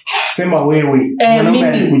 Bob. Sema wewe. Mwanaume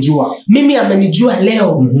amekujua. Mimi amenijua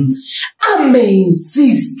leo.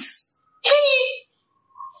 Insist.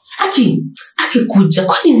 Akikuja,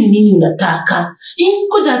 kwani ni nini unataka?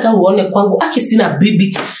 Kuja hata uone kwangu, sina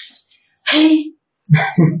bibi.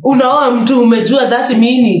 Unaoa mtu umejua 30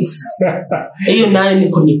 minutes. Hiyo nayo ni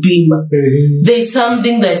kunipima. There's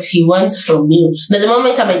something that he wants from you. Na the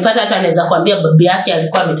moment ameipata hata anaweza kuambia babi yake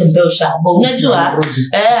alikuwa ametembea ushago. Unajua?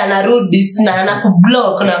 Anarudi na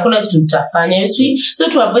anakublock na hakuna kitu utafanya. You see? So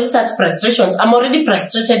to avoid such frustrations, I'm already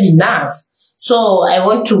frustrated enough. So I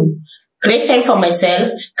want to create time for myself,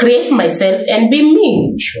 create myself, and be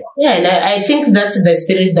me. Sure. Yeah, and I think that's the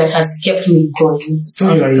spirit that has kept me going.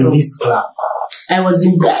 So you are in this club.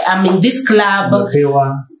 I'm in this club.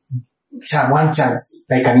 One chance,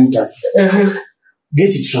 like an interview.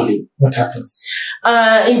 Get it rolling. What happens?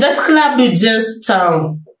 In that club, you just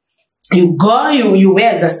you go, you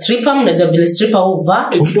wear the stripper, stripper over.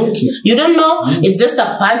 You don't know. It's just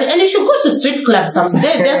a party, and you should go to strip clubs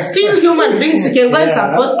someday. They're still human beings. You can go and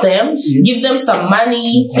support them, give them some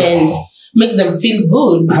money, and make them feel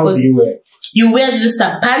good. Because how do you wear? You wear just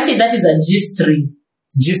a panty that is a G-string.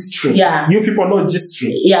 G-string. Yeah. You people know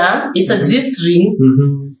G-string. Yeah, it's a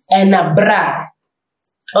G-string and a bra.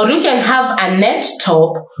 Or you can have a net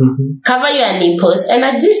top, cover your nipples, and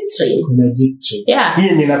a G-string. And a G-string. Yeah. Hii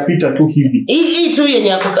yenye napita tu hivi. Hii tu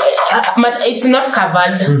yenye it's not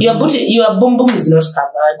covered. Your boom boom is not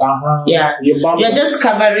covered. Yeah. You're just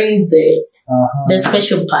covering the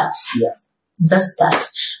special parts. Yeah. Just that.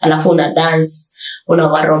 Alafu una dance. Una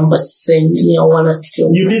warombo sing.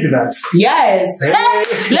 You did that? Yes.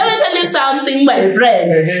 Let me tell you something, my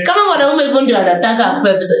friend. Kama mwanaume hivyo ndio anataka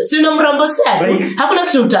pesa. Si unamrombo sana. Hakuna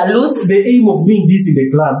kitu utalose. The aim of doing this in the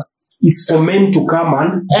clubs is for men to come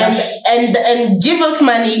and give out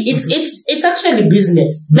money. It's actually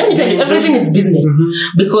business. Let me tell you, everything is business.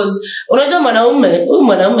 Because unajua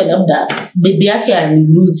mwanaume labda baby yake ali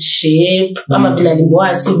lose shape ama vile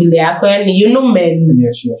alimwasi vile yako, yani you know men.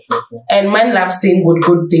 Yeah, sure. And men love seeing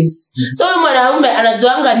good things. So mwanaume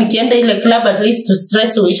anajuanga nikienda ile club at least to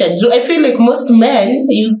stress uisha. I feel like most men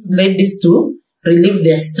use ladies to relieve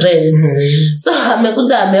their stress. So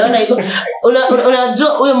amekuja ameona hivyo. Unajua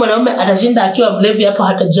huyo mwanaume atashinda akiwa mlevi hapo,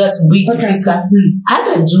 hatajua asubuhi ikifika.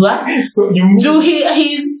 Hatajua. So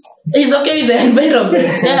he's okay with the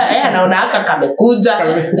environment. Anaona haka kamekuja.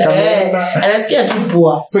 Anasikia tu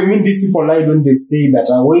poa. So you mean these people lie when they say that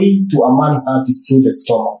a way to a man's heart is through the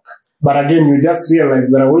stomach? But again, you just realize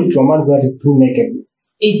that a way to a man's heart is through nakedness.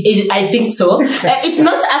 I think so. It's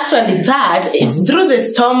not actually that. It's through the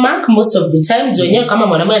stomach most of the time. Jonyo kama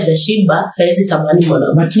mwanaume hajashiba, haezi tamani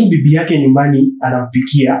mwanaume. But bibi yake nyumbani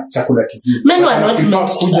anampikia chakula kizuri. Men are not meant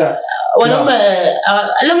to.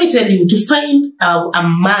 Let me tell you, to find a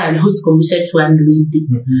man who's committed to one lady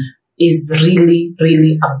is really,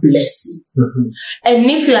 really a blessing. And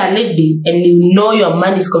if you are a lady and you know your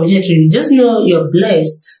man is committed to you, just know you're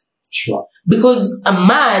blessed. Sure. Because a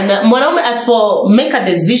man, mwanaume as for make a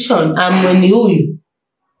decision, mweni huyu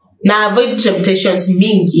na avoid temptations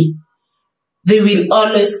mingi, they will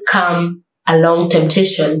always come along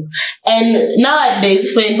temptations. And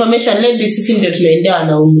nowadays, for information, ladies sisi ndio tunaendea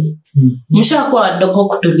wanaume. Mshakuwa wadogo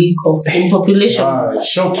kutuliko in population.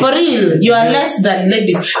 For real, you are less than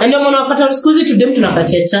ladies. Na ndio mnawapata siku hizi tudem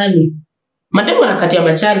tunapatia chali. Mademu anakatia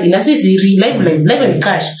machali na sisi live and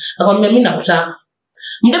cash. Akwambia mimi nakutaka.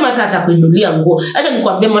 Mdema sasa kuinulia nguo. Acha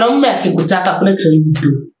nikwambie mwanaume akikutaka kuna kitu hizi tu.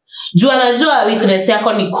 Jua anajua weakness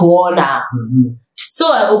yako ni kuona. So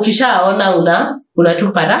ukishaona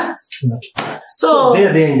unatupara. So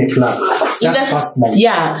they're in the club. First night.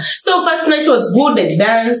 Yeah. So first night was good. I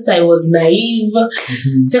danced. I was naive.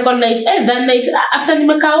 Second night, that night after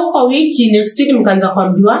nimekaa huko wiki, next week nikaanza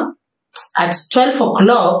kuambiwa at 12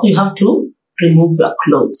 o'clock you have to remove your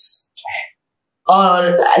clothes.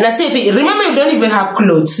 Or and I said, remember you don't even have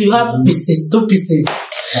clothes. You have pieces, 2 pieces.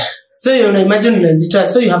 So you know, imagine unazitoa,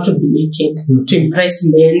 so you have to be naked to impress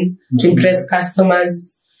men, to impress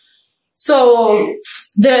customers. So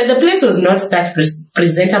the place was not that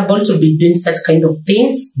presentable to be doing such kind of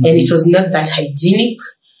things, and it was not that hygienic.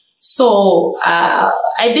 So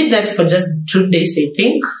I did that for just 2 days, I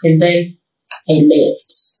think, and then I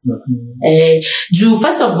left.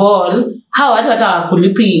 First of all, how watu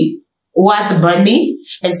hawakulipi worth money,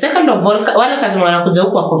 and second of all, wale customer wanakuja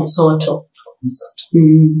huko wako msoto.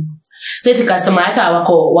 So the customer hata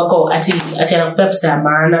wako ati anakupea pesa ya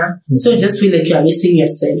maana, so you just feel like you are wasting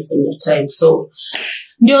yourself and your time. So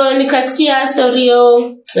ndio nikasikia story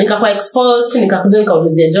yo, nikakuwa exposed, nikakuja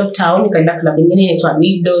nikaulizia job town, nikaenda club nyingine inaitwa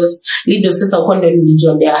Lidos. Sasa huko ndio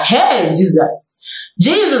nilijionea, hey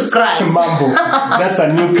Jesus Christ, mambo, that's a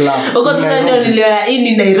new club. Uko sasa ndio niliona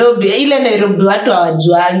in Nairobi, ile Nairobi watu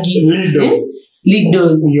hawajuangi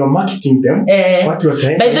Lidos. You're marketing them. What you're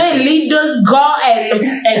trying? By the way, Lidos, go and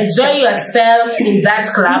enjoy yourself in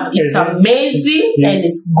that club. It's amazing and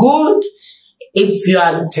it's good. If you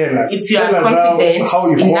are confident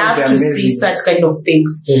enough to see such kind of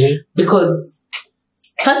things, because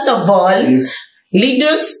first of all,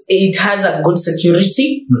 Lidos, it has a good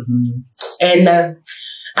security, and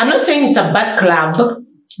I'm not saying it's a bad club,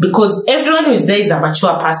 because everyone who is there is a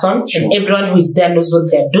mature person, and everyone who is there knows what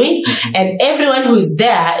they're doing, and everyone who is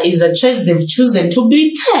there is a choice they've chosen to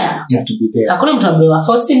be there. Yeah, to be there. Hakuna mtu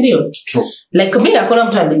amewaforce, ndio. Like me, hakuna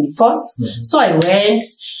mtu ameniforce. So I went,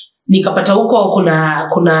 nikapata huko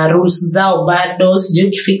kuna rules zao bado, sijui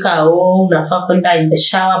ukifika unafaa kwenda in the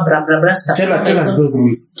shower, blah blah blah stuff. Tell us those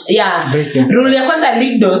rules. Yeah. Rule ya kwanza,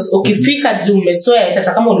 Lidos, ukifika juu umesweat,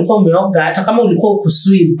 hata kama ulikuwa umeoga, hata kama ulikuwa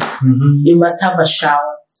ukuswim, you must have a shower.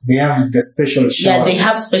 They have the special showers. Yeah, they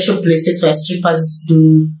have special places where strippers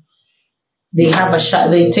do. They have a shower.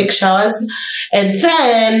 They take showers, and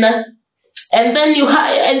then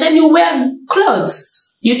you wear clothes.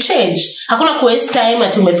 You change. Hakuna ku waste time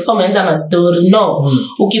ati umefika umeanza na story. No.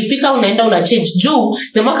 Ukifika unaenda una change. Juu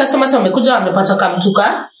the more customers wamekuja wamepata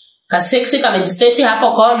kamtuka ka sexy kamejiseti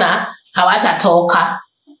hapo kona, hawatatoka.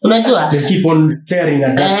 Unajua? They keep on staring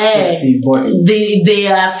at that sexy body. They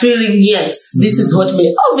are feeling, yes, this is what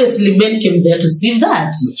obviously men came there to see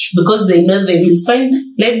that, because they know they will find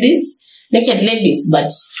naked ladies,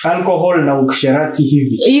 but alcohol na ukisharati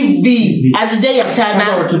hivi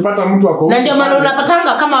azijaiachana. Ukipata mtu wako, na ndio maana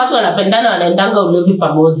unapatanga kama watu wanapendana wanaendanga ulevi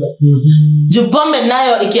pamoja. Juu pombe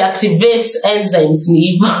nayo ikiactivate enzymes ni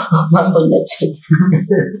hivyo mambo inache.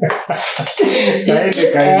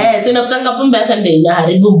 Sina kutanga pombe hata ndio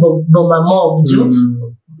inaharibu boma mob juu.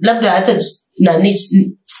 Labda hata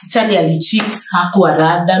Charlie alicheat, hakuwa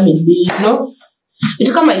rada, maybe, no?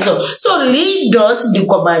 Vitu kama hizo. So Lidos ndi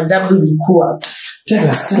kwa maajabu ilikuwa.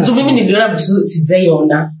 So mimi niliona vitu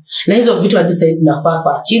sijaiona. Na hizo vitu hadi sasa zinakuwa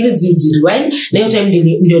kwa akili zirewind. Na hiyo time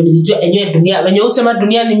ndio nilijua enyewe dunia. Wenye usema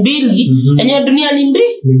dunia ni mbili, enyewe dunia ni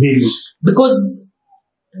mbili. Because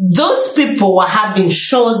those people were having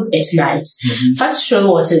shows at night. First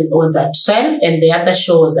show was at 12 and the other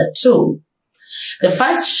show was at 2. The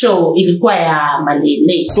first show ilikuwa ya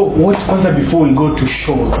Malele. So what before we go to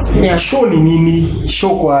shows? Yeah. Show ni nini?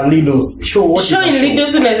 Show kwa Lidos. Show in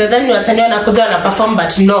Lidos unaweza dhani wasanii wanakuja na perform,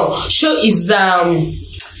 but no. Show is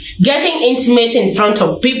getting intimate in front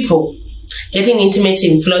of people. Getting intimate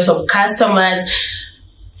in front of customers.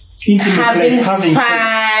 Having fun sex.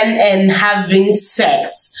 And having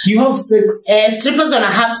sex. You have sex? Strippers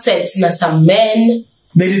wanna have sex na some men.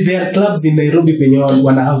 There are clubs in Nairobi penye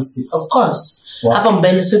wanna have sex. Of course. Wow. Hapa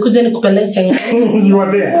mbele sikuja nikupeleka. You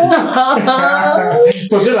were there.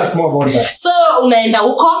 So tell us more about that. So unaenda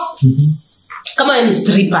huko kama ni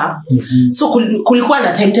stripper. So kulikuwa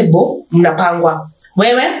na timetable mnapangwa.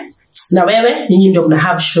 Wewe nyinyi ndio mna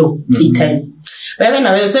have show hii time. Wewe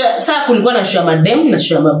na wewe sasa kulikuwa na show ya madem na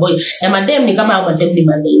show ya maboy. Ya madem ni kama madem ni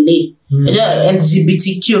Malele.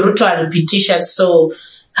 LGBTQ ritual repetitious, so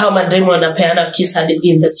how madem wanapeana kiss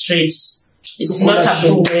in the streets. It's so not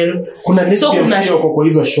happening well. Kuna lesbian kwa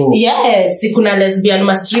hizo show. Yes, kuna lesbian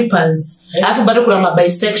ma strippers. Alafu bado kuna ma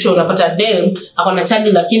bisexual, unapata dem akona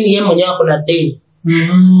Charlie lakini yeye mwenyewe akona dem.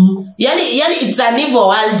 Yani it's an evil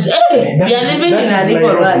world. We are living in an evil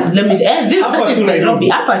world. That is Nairobi.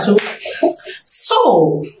 Hapa tu. So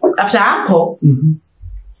after hapo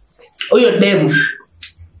huyo dem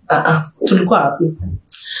tulikuwa hapo.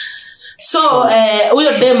 So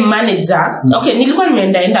huyo dem manager, okay, nilikuwa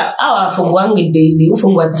nimeenda afunguangi daily,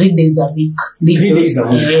 ufungua 3 days a week. 3 days a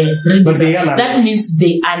week. That means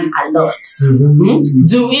they earn a lot.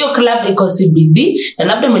 Do hiyo club iko CBD na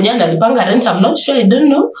labda mwenyewe analipanga rent, I'm not sure, I don't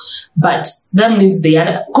know, but that means they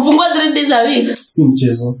earn kufungua 3 days a week. Si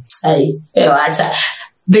mchezo. Acha.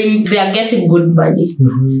 they are getting good money.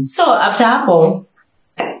 So after hapo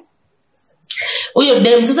huyo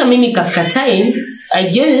dem sasa mimi kafika time I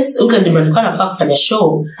guess ule dem alikuwa anafaa kufanya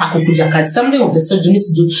show akukuja kazi something of the sort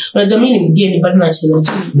sijui unajua mimi ni mgeni bado nacheza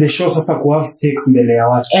chini the show sasa ku have sex mbele ya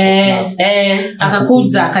watu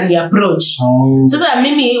akakuja akani approach sasa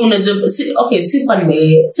mimi unajua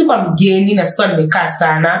sikuwa mgeni na sikuwa nimekaa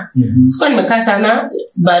sana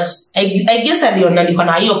but I guess aliona niko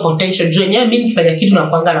na hiyo potential juu yenyewe mimi nikifanya kitu na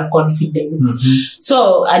kuanga na confidence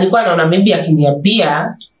so alikuwa anaona maybe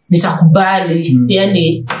akiniambia nitakubali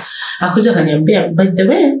yani akuja kaniambia by the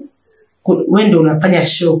way wewe ndio unafanya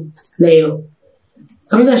show leo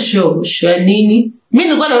kama show ya nini mimi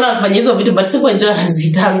nilikuwa naona anafanya hizo vitu but sikuwa enjoy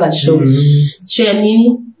zitanga show show ya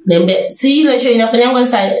nini niambia si ile show inafanywa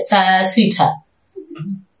saa 6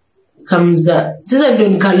 kamza sasa ndio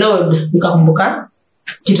nikakumbuka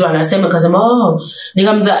kitu anasema kasema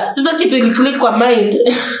nikamza sasa kitu iliclick kwa mind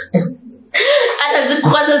ana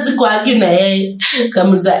kwanza zikuagi na yeye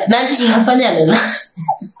kamza nani tunafanya nini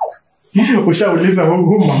ushauliza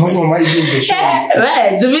mama maiji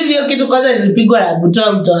wewe zivyo kitu kwanza nilipigwa na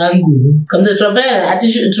butoa mto wangu kamza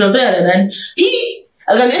tunafanya na nani hii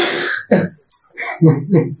akani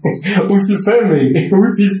usiseme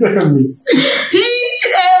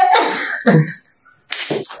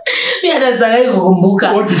mimi hata sitaki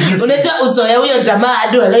kukumbuka unajua usoya huyo jamaa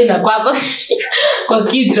hadi leo inakwako kwa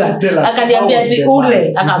kichwa akaniambia ati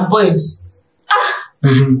ule akampoint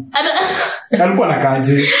alikuwa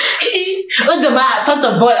anakaje huyo jamaa first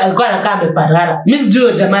of all alikuwa anakaa ameparara mimi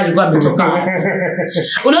sijui jamaa alikuwa ametoka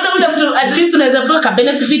unaona ule mtu at least unaweza paka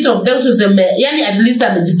benefit of doubt useme yani at least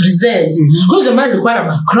amejipresent huyo jamaa alikuwa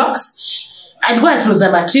na Crocs alikuwa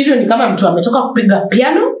anatroza material ni kama mtu ametoka kupiga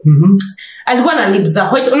piano alikuwa na lips za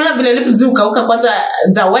white unaona vile lips zikauka kwanza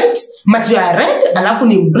za white material red alafu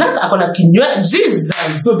ni black akona kinywa Jesus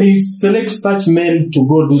so they select such men to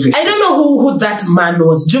go do this I don't know who that man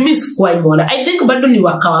was Jumi sikuwaimona I think bado ni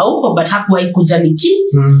wakawa huko but hakuwahi kuja niki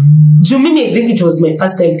Jumi I think it was my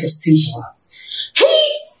first time to see him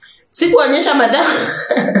sikuonyesha madam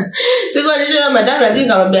lakini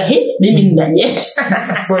kamwambia mimi ninanyesha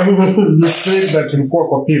so you said that ilikuwa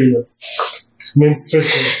kwa periods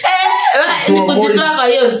menstruation nikujitoa kwa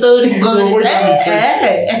hiyo story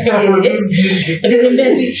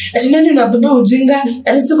ati nani unabeba ujinga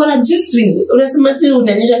ati tuko na G-string unasema ati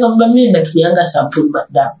unanyesha kama mimi natumianga shampoo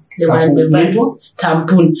madam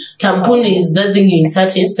tampon is that thing you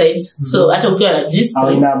insert inside so hata ukiwa na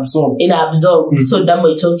G-string ina absorb so damu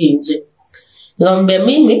itoki nje ngombe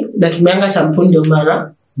mimi natumianga tampon ndio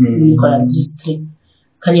maana niko na G-string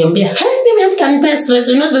kaniambia mimi hamtanipa stress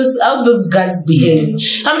you know how those girls behave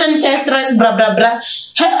hamtanipa stress bra bra bra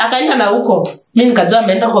akaenda na huko mimi nikajua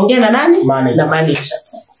ameenda kuongea na nani na manager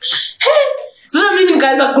sasa mimi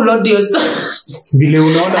nikaanza kuload hiyo story vile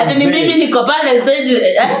unaona hata ni mimi niko pale stage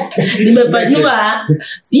nimepanua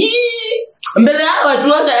mbele ya watu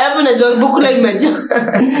wote hapo na job bukula image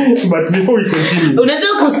but before we continue unajua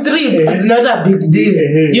ku-stream is not a big deal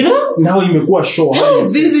you know now imekuwa show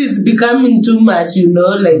this is becoming too much you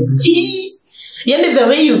know like yani the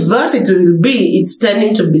way you thought it will be it's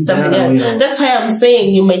turning to be something else that's why I'm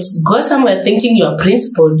saying you might go somewhere thinking you are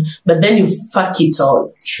principled but then you fuck it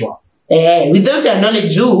all sure without your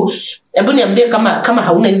knowledge you hebu niambie kama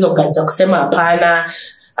hauna hizo guts za kusema hapana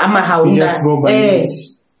ama hauna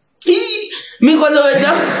mimi kwanza wewe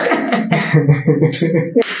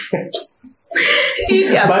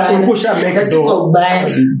but ukusha make do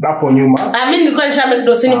hapo nyuma mimi nilikuwa nisha make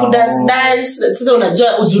do sini ku dance sasa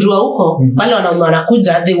unajua uzuri wa huko wale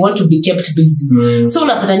wanakuja they want to be kept busy so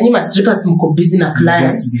unapata nyima strippers mko busy na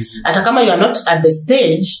clients hata kama you are not at the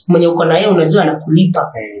stage mwenye uko na yeye unajua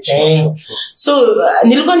anakulipa so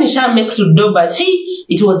nilikuwa nisha make to do but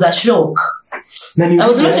it was a shock I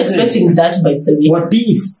was not expecting that by the way. What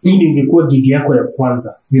if hii ingekuwa gig yako ya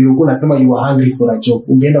kwanza? Nilikuwa nasema you are hungry for a job.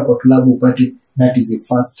 Ungeenda kwa club upate that is your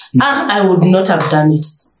first. I would not have done it.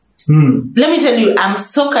 Let me tell you I'm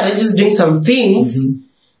so courageous doing some things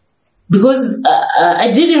because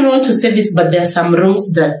I didn't want to say this but there are some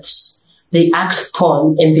rooms that they act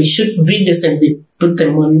porn and they shoot videos and they put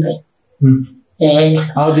them online.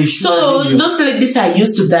 How they so those ladies are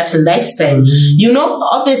used to that lifestyle you know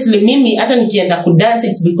obviously mimi hata nikienda ku dance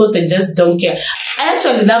it's because I just don't care I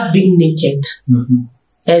actually love being naked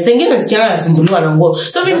sengine nasikia nasumbuliwa na nguo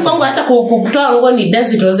so mimi kwangu hata kutoa nguo ni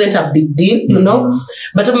dance it wasn't a big deal you know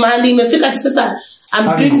but mahali imefika sasa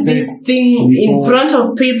I'm doing this thing in front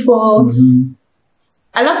of people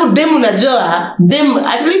alafu dem unajua dem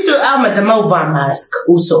at least au majamaa uvaa mask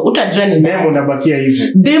uso utajua ni dem unabakia hivyo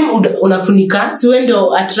dem unafunika si wewe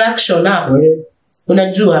ndio attraction hapo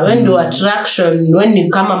unajua when do attraction, when ni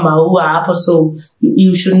kama maua hapo, so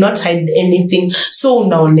you should not hide anything, so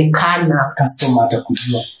unaonekana customer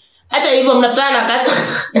atakujua. Hata hivyo mnapatana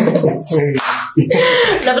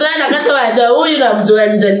na kasa wacha huyu na mjua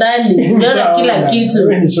nje ndani unaona kila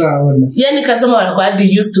kitu, yani customer wanakuwa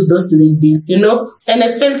hadi used to those ladies, you know, and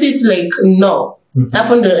I felt it like no.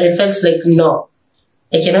 Hapo ndo I felt like no,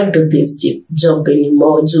 I cannot do this job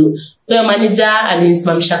anymore. Huyo manager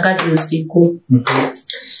alinisimamisha kazi usiku.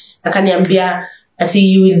 Akaniambia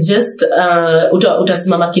ati you will just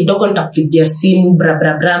utasimama kidogo nitakupigia simu bra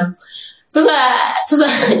bra bra. Sasa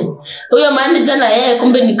huyo manager na yeye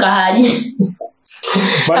kumbe nikahanyi.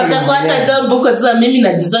 Atakuwa hata job huko, sasa mimi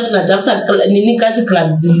najizota natafuta nini kazi club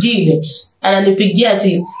zingine. Ananipigia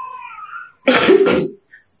ati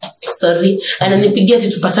ananipigia ati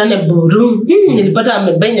tupatane Buru. Nilipata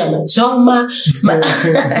amebenya machoma.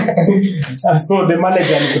 So the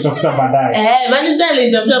manager alikutafuta baadaye. Manager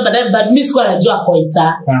alinitafuta baadaye, but mimi sikuwa najua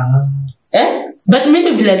koita. But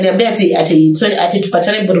maybe vile niambia ati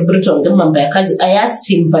tupatane Buru tuongee mambo ya kazi. I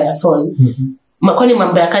asked him via phone. Kwani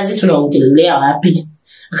mambo ya kazi tunaongelea wapi?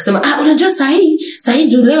 Akasema unajua sahi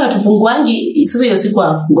juu leo atufungwangi, sasa hiyo siku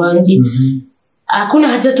afungwangi. Hakuna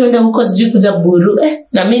haja tuende huko sijui kuja Buru.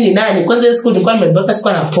 Na mimi ni nani? Kwanza hiyo siku nilikuwa nimebaka,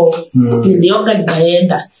 sikuwa na phone. Nilioga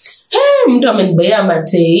nikaenda. Mtu amenibaya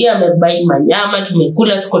matei, amebai manyama,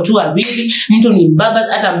 tumekula tuko tu wawili. Mtu ni baba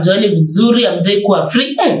hata mjoni vizuri, amjai kuwa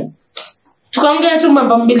free. Tukaongea tu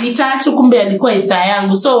mambo 2-3, kumbe alikuwa idhaa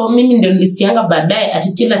yangu. So mimi ndio nilisikianga baadaye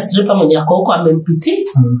ati kila stripper mwenye ako huko amempitia.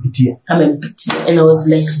 And I was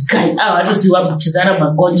like, guy, watu siwambukizana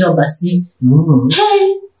magonjwa basi.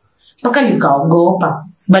 Paka nikaogopa.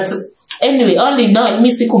 But anyway, all in all,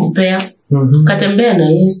 mimi sikumpea. Katembea na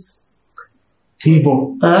Yesu.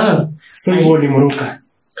 Hivyo. So hivyo ulimruka.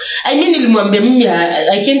 I mean nilimwambia mimi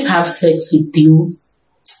I can't have sex with you.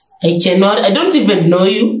 I cannot. I don't even know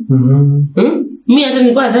you. Mimi hata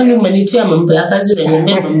nilikuwa nadhani umenitia mambo ya kazi na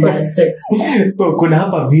niambia mambo ya sex. So kuna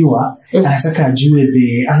hapa viewer anataka ajue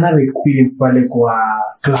another experience pale kwa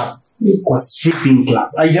club, kwa stripping club.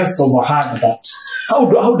 I just overheard that.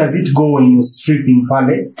 How does it go when you stripping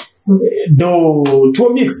pale?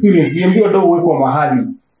 Tuambie experience, niambie uwekwa mahali.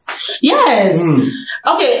 Yes.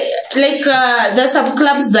 Okay, like there's some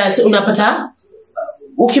clubs that unapata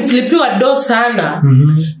ukiflipiwa do sana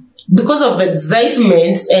because of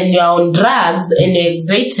excitement and you're on drugs and you're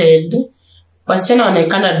excited, wasichana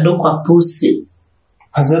wanaikana do kwa pussy.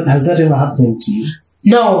 Has that ever happened to you?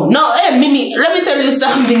 No, Mimi, let me tell you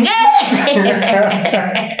something.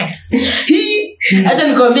 Hata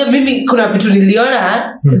nikwambia mimi kuna vitu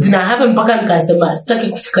niliona zina happen mpaka nikasema sitaki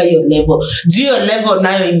kufika hiyo level. Juu hiyo level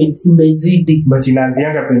nayo imezidi. But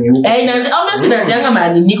inaanzianga penye huko. Obviously inaanzianga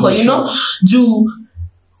mahali niko, you know, juu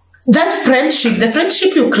that friendship, the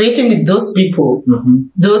friendship you're creating with those people,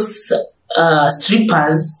 those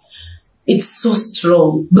strippers, it's so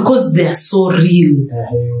strong because they are so real.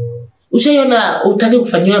 Ushaiona utaki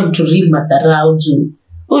kufanywa mtu real madharau juu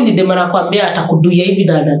huyu ni dema nakwambia atakuduia hivi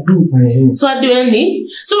na anadu. So adiweni,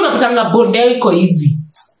 so unapatanga bond yao iko hivi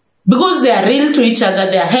because they are real to each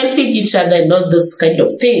other, they are helping each other and all those kind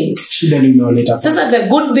of things. Sasa the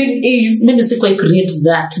good thing is maybe siko create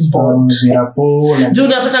that bond. Juu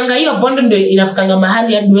unapatanga hiyo bond ndio inafikanga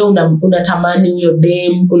mahali hadi wewe unatamani huyo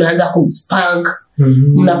dem, unaanza kumspank,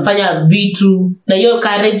 mnafanya vitu na hiyo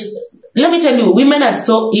courage. Let me tell you, women are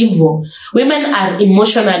so evil. Women are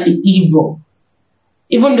emotionally evil.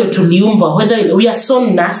 Even though tuliumbwa, whether we are so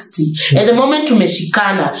nasty. At the moment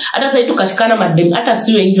tumeshikana, hata sasa tukashikana madem, hata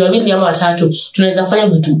si wengi wawili ama watatu, tunaweza fanya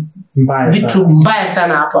vitu mbaya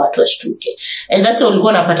sana hapo watu washtuke. And that's all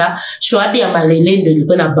ulikuwa unapata shwadi ya malele ndio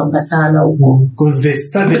ilikuwa inabamba sana huko. Because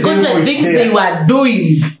the things they were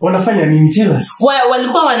doing. Wanafanya nini tena?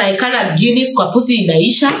 Walikuwa wanaikana Guinness kwa pussy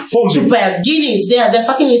inaisha. Chupa ya Guinness, they're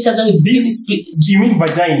fucking each other with Guinness. Do you mean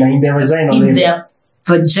vagina? In their vagina? In their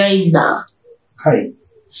vagina. Hai.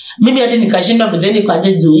 Mimi hadi nikashinda vagina kwa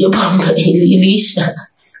juu hiyo pombe iliisha.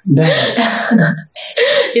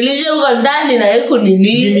 Ilisha huko ndani na huko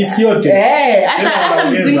nini?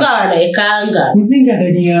 Hata mzinga wanaekanga. Mzinga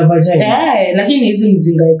ndani ya vagina. Lakini hizi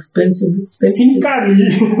mzinga expensive.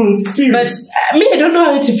 But I don't know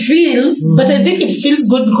how it feels, but I think it feels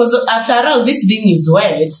good because after all this thing is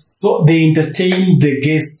wet. So they entertain the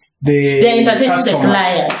guests, they entertain the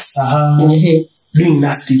clients. Being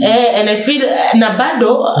nasty. And I feel na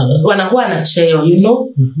bado wanakuwa na cheo, you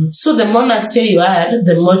know. So the more nasty you are,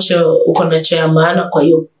 the more uko na cheo maana kwa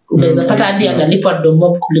hiyo unaweza pata hadi analipwa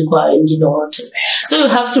domo kuliko wengine wote. So you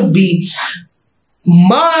have to be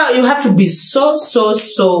more, you have to be so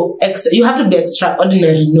you have to be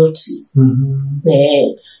extraordinary naughty.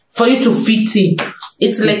 For you to fit in.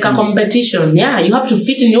 It's like a competition. Yeah, you have to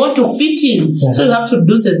fit in. You want to fit in. So you have to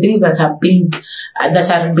do the things that are being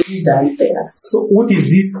done there. So what is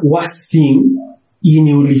this worst thing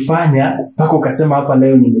yenye ulifanya mpaka ukasema hapa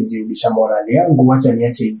leo nimejirudisha morali yangu, wacha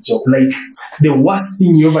niache job? Like the worst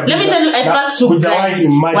thing you ever did. Let me tell you, I fucked 2 guys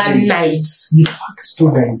one night. You fucked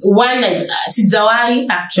 2 guys one night. Sijawahi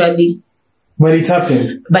actually. But it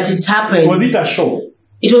happened. Was it a show?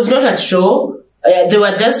 It was not a show. They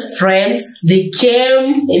were just friends. They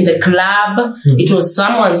came in the club. It was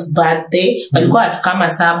someone's birthday. Walikuwa watu kama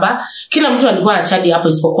 7. Kila mtu alikuwa anachadi hapo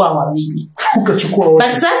isipokuwa wawili. Ukachukua wote.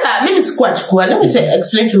 But sasa mimi sikuwa chukua. Let me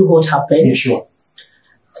explain to you what happened. Yeah, sure.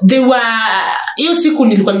 They were, hiyo siku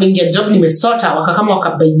nilikuwa nimeingia job, nimesota, wakakama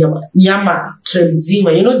wakabai nyama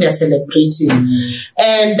tremzima, you know, they're celebrating.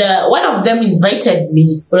 And one of them invited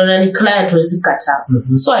me. Unaona ni client wezi kata.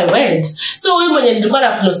 So I went. So huyu mwenye nilikuwa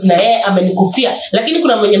na floss na yeye amenikufia, lakini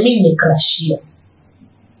kuna mwenye mimi nimekrashia.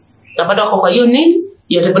 Na bado wako kwa hiyo nini?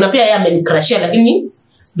 Yote kuna pia yeye amenikrashia, lakini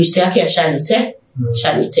bishte yake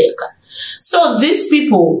shaniteka. So these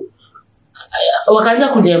people wakaanza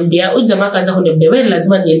kuniambia, huyu jamaa akaanza kuniambia, wewe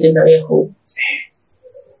lazima niende na wewe home.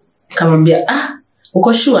 Kamwambia,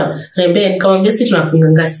 uko sure? Nikamwambia si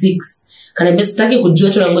tunafunganga 6. Kaniambia sitaki kujua,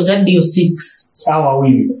 tunangoja ndio 6.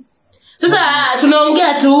 Wawili. Sasa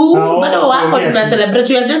tunaongea tu, bado wako tuna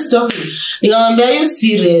celebrate, we are just talking. Nikamwambia, are you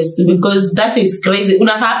serious? Because that is crazy.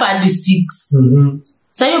 Unakaa hapa hadi 6.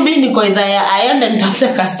 Sasa hiyo mimi niko idhaa ya aenda nitafuta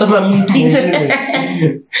customer mwingine.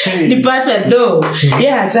 Nipata do.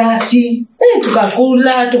 Hataki.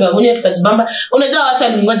 Tukakula, tukakunywa, tukazibamba. Unajua watu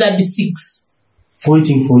walingoja hadi 6.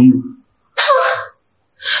 Waiting for you.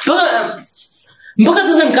 Mpaka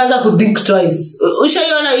sasa nikaanza kuthink twice.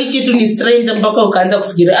 Ushaiona hii kitu ni strange mpaka ukaanza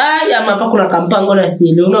kufikiria, ama hapa kuna kampango na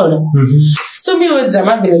siele, unaona? So mimi huyo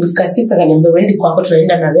jamaa vile nilifika 6 akaniambia wendi kwako,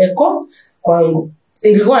 tunaenda na weko kwangu.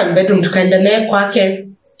 Ilikuwa ni bedroom, tukaenda naye kwake.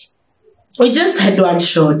 We just had one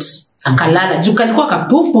shot. Akalala. Juu kalikuwa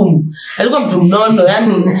kapupum. Alikuwa mtu mnono,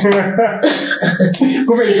 yani.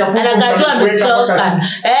 Kumbe kapupum. Anakatua amechoka.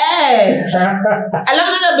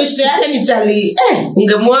 Alafu sasa bishte yake ni chali.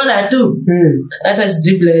 Ungemuona tu. Hata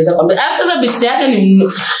sijui vile naweza kwambia. Alafu sasa bishte yake ni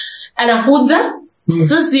anakuja.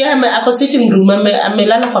 Sasa yeye ako sitting room,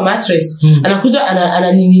 amelala kwa mattress. Anakuja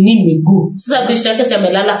ananini miguu. Sasa bishte yake si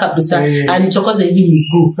amelala kabisa. Anichokoza hivi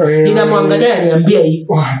miguu. Ninamwangalia ananiambia hivi.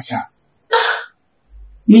 Wacha.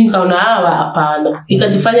 Mimi nikaona hapana.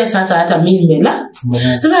 Nikajifanya sasa hata mimi nimela.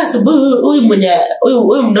 Sasa asubuhi huyu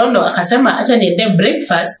mnono akasema acha niende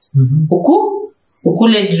breakfast.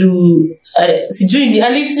 Ukule juu sijui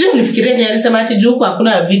nifikiria ni alisema ati juu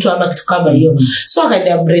hakuna vitu ama kitu kama hiyo. So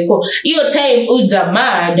akaenda breako. Hiyo time huyu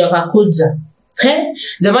jamaa ndio akakuja.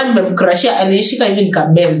 Jamaa nimemkrashia, alishika hivi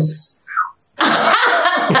nikabells.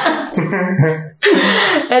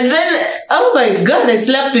 And then, oh my God, I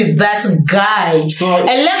slept with that guy.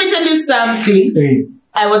 And let me tell you something.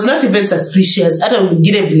 I was not even suspicious. Hata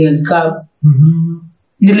mwingine vile alikam.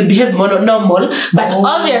 Nili behave normal, but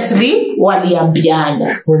obviously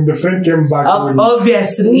waliambiana. When the friend came back.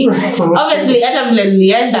 Obviously, hata vile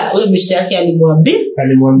nilienda, huyo bishte yake alimwambia.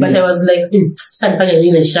 But I was like, sasa nifanye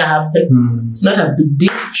nini isha happen. It's not a big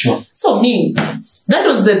deal. Sure. So me, that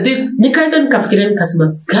was the thing. Nikaenda nikafikiria nikasema,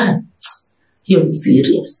 God, hiyo ni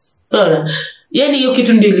serious. Yani hiyo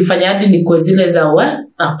kitu ndio ilifanya hadi nikuwe zile za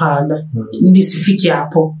hapana. Nisifiki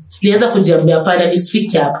hapo. Nianza kujiambia hapana,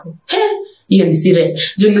 nisifiki hapo. Hiyo ni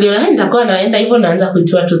serious. Juu niliona nitakuwa naenda hivyo naanza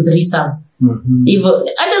kuitoa to 3 sum. Hivyo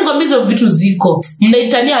acha nikwambie hizo vitu ziko.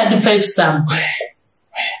 Mnaitania hadi 5 sum.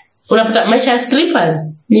 Unapata maisha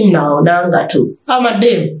strippers ni mnaonanga tu. Ama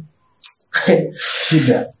dem.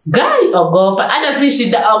 Shida. Guy ogopa. Hata si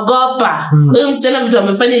shida, ogopa. Huyo msichana vitu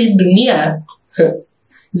amefanya hii dunia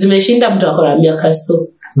zimeshinda mtu akona na miaka so.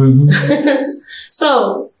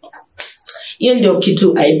 So hiyo ndio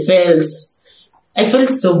kitu I felt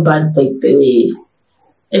so bad by the way.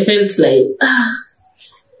 I felt like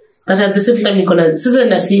but at the same time nikona sasa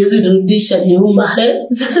na siwezi rudisha nyuma.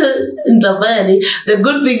 Sasa nitafanya ni. The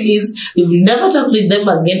good thing is we've never talked with them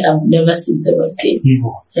again. I've never seen them again.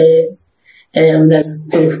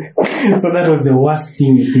 So that was the worst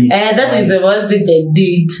thing you did. That is the worst thing I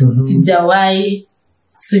did.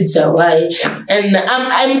 Sijawai. And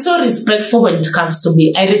I'm so respectful when it comes to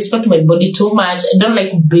me. I respect my body too much. I don't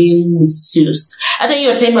like being misused. At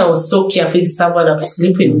that time I was so careful with someone I was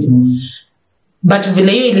sleeping with. But when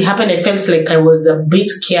it happened, I felt like I was a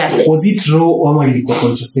bit careless. Was it raw or ilikuwa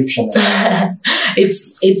contraception?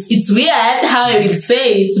 it's weird how I would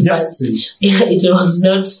say it, but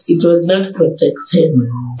it was not protected.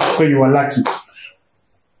 So you were lucky.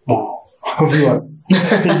 Viewers, you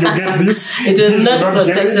get this? It was not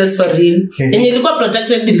protected for real. And ilikuwa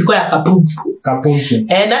protected ilikuwa ya kapumpu.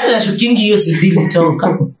 Na hata shukingi hiyo sidili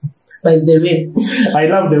toka. By the way, I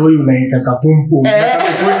love the way unaika kapumpu.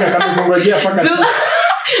 Nataka kama kungojea paka.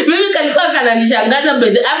 Mimi kalikuwa kananishangaza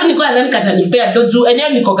but hapo nilikuwa nadhani katanipea doju. Enyewe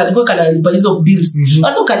niko kalikuwa kanalipa hizo bills.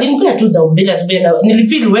 Watu kalinipea tu the mbele asubia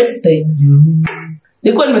nilifeel wasted.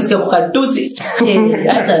 Nilikuwa nimesikia kukatusi.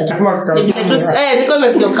 Hata nilikuwa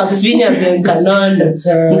nimesikia kukafinya vya kanono.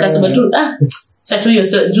 Nikasema tu chatu hiyo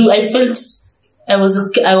so I felt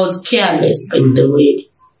I was careless by the way.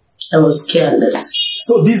 I was careless.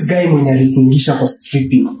 So this guy mwenye alikuingisha kwa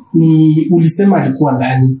stripping ni ulisema alikuwa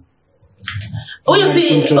nani?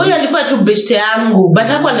 Huyo alikuwa tu best yangu but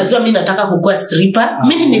hapo anajua mimi nataka kukua stripper.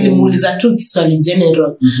 Mimi nilimuuliza tu kiswali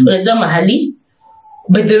general. Unajua mahali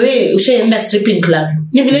by the way ushaenda stripping club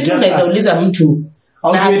ni vile tu unaweza uliza mtu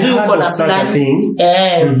na hajui uko na plan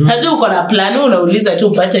hajui uko na plan unauliza tu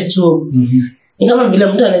upate tu ni kama vile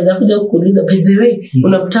mtu anaweza kuja kukuuliza by the way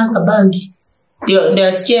unavutanga bangi ndio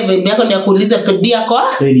asikie vibe yako ndio kuuliza pedi yako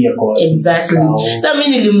exactly. So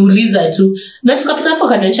mimi nilimuuliza tu na tukapata hapo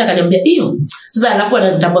akaniambia hiyo sasa alafu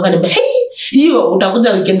anatambua akaniambia hiyo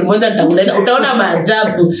utakuja weekend moja nitakuleta utaona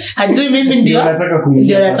maajabu hajui mimi ndio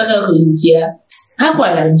nataka kuingia hapo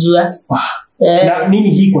anajua. Na nini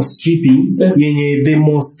hii kwa stripping yenye the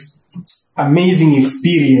most amazing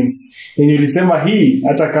experience yenye ulisema hii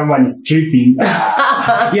hata kama ni stripping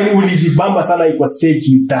yani ulijibamba sana iko stage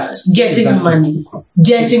with that getting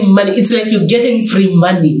money it's like you're getting free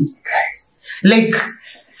money like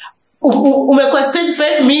umekuwa stage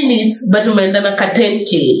 5 minutes but umeenda na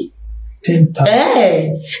 10k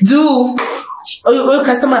 10,000 juu huyu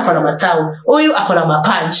customer akona matao huyu akona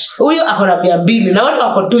mapunch huyu akona 200 na watu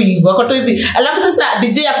wako tu hivi alafu sasa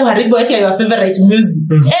DJ ya kuharibu yake your favorite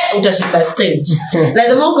music utashinda stage like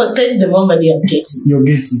the more stage the more money you're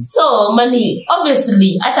getting so money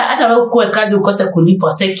obviously hata wewe kwa kazi ukose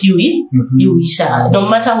kulipwa security yuisha no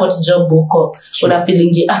matter what job uko una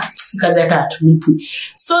feeling kazi hata hatulipi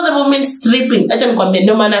so the moment stripping acha nikwambie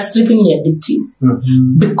no maana stripping ni addictive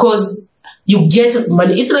because you get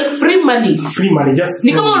money. It's like free money. Just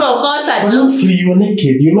ni kama unaokota free, you're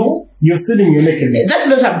naked, you know? You're selling your naked. That's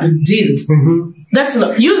not a big deal. That's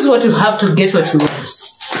not. Use what you have to get what you want.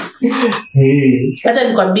 Hata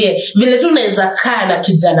nikwambie vile tu unaweza kaa na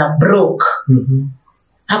kijana broke.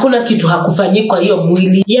 Hakuna kitu hakufanyi kwa hiyo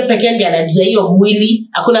mwili. Yeye pekee ndiye anajua hiyo mwili.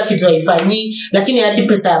 Hakuna kitu haifanyi lakini hadi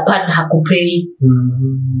pesa ya pad hakupei.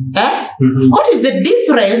 What is the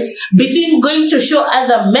difference between going to show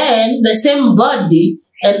other men the same body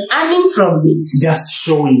and earning from it?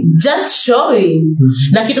 Just showing.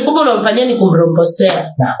 Na kitu kubwa unamfanyia ni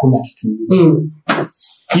kumrombosea. Na hakuna kitu.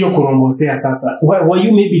 Hiyo kurombosea sasa. Were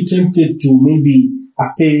you maybe tempted to maybe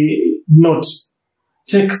not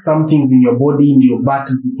check some things in your body, in your butt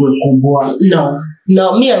zikuwe kubwa?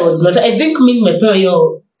 No, me I was not. I think me nimepewa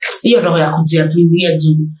hiyo roho ya kujiaminia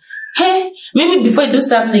juu. Maybe before I do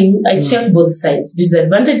something, I check both sides,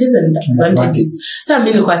 disadvantages and advantages. So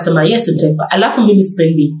mimi nilikuwa sema yes nitaipa. Alafu mimi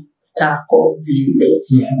sipendi tako vile.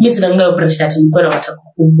 Mimi sinanga pressure ati niko na matako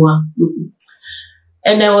kubwa.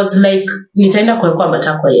 And I was like nitaenda kwa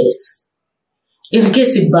matako yes. In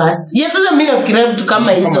case it burst. Yes, sasa mimi nafikiria vitu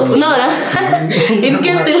kama hizo. Unaona? In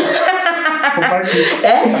case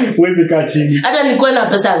wewe kaa chini. Hata nilikuwa na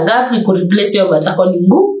pesa ngapi ku replace hiyo matako ni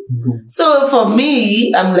ngumu. So for me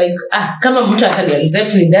I'm like kama mtu atani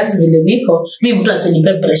accept ni dance vile niko mimi mtu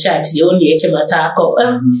asinipe pressure ati yoni yeke matako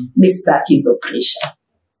Mr. Kizo pressure.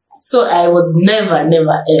 So I was never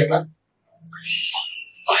ever.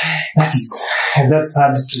 That's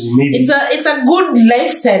hard to maybe. It's a good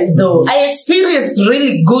lifestyle though. I experienced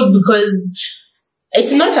really good because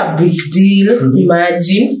it's not a big deal.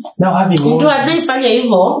 Imagine now having mtu ajifanya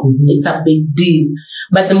hivyo it's a big deal.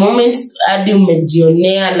 But the moment adi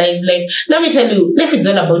umejionea live let me tell you life is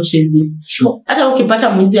all about choices. Hata ukipata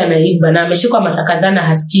mwizi anaiba na ameshikwa mara kadhaa na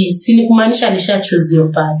hasikii si ni kumaanisha alisha choose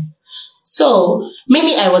your path. So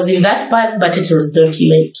maybe I was in that path but it was not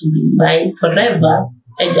meant to be mine forever.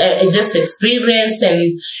 I just experienced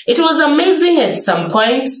and it was amazing at some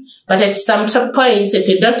points, but at some points if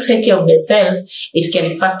you don't take care of yourself it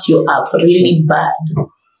can fuck you up really bad.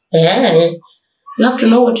 You have to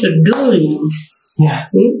know what you're doing.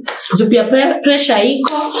 So pressure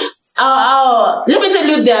iko let me tell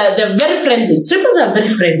you they're very friendly. Strippers are very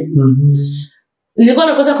friendly. nilikuwa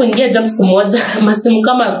nakosa kuingia job siku moja masimu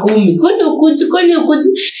kama 10 kwani ukuji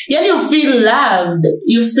yani you feel loved,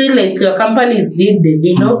 you feel like your company is needed,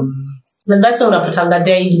 you know. And that's how unapatanga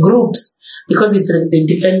there in groups because it's like they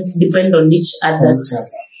depend on each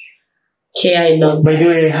other's care, you know. By the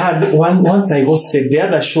way, I had once I hosted the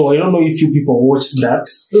other show. I don't know if you people watched that.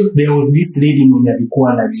 There was this lady mwenye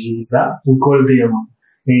alikuwa anajiuza. We call them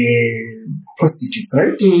prostitutes,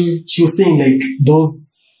 right? She was saying like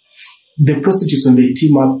the prostitutes when they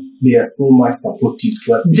team up, they are so much supportive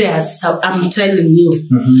towards I'm telling you.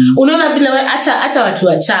 Unaona vile hata watu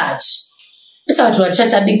wa church. Hata watu wa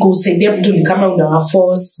church hadi kusaidia mtu ni kama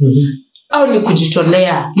unawaforce. Au ni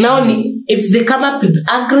kujitolea. Now if they come up with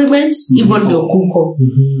agreement, even ndio kuko.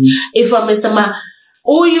 If wamesema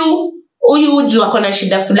huyu uju wako na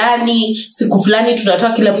shida fulani, siku fulani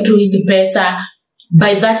tunatoa kila mtu hizi pesa,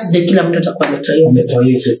 by that day kila mtu atakuwa ametoa hiyo pesa.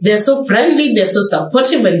 They're so friendly, they're so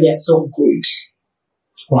supportive, and they're so good.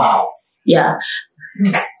 Wow. Yeah.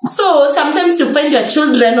 So sometimes you find your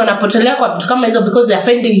children wanapotelea kwa vitu kama hizo because they are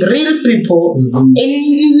finding real people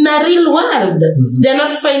in a real world. They are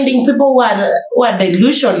not finding people who are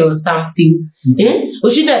delusional or something.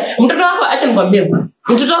 Ushinde mtoto wako, acha nikwambie,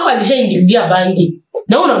 mtoto wako alishaingilia bangi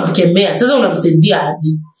na unamkemea, sasa unamsaidia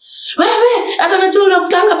aje? Wewe hata najua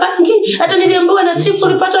unafutanga bangi, hata niliambiwa na chief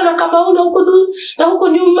ulipata na kama una huko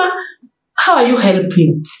nyuma. How are you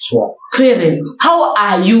helping? Sure. Parents, how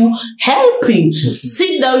are you helping?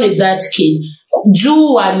 Sit down with that kid.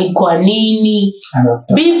 Jua ni kwa nini.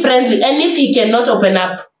 Be friendly. And if he cannot open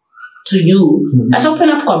up to you, open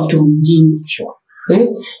up kwa mtu mwingine. Sure.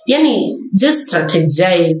 Yani, just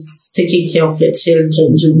strategize taking care of your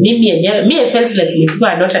children. Me, I felt like people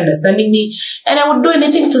are not understanding me, and I would do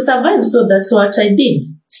anything to survive. So that's what I did.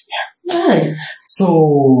 Yeah.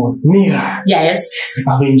 So, Nira. Yes.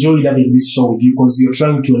 I've enjoyed having this show with you because you're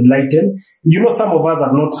trying to enlighten. You know, some of us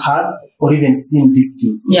have not heard or even seen these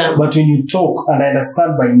things. Yeah. But when you talk, and I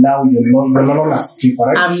understand by now, you're no longer a stripper,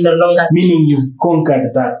 right? I'm no longer meaning you've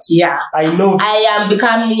conquered that. Yeah. I know. I am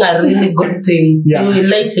becoming a really good thing. Yeah. You will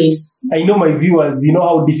like this. I know my viewers, you know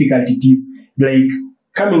how difficult it is. Like,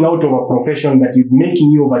 coming out of a profession that is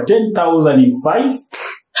making you over 10,000 in 5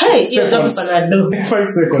 Hey, you're talking about 5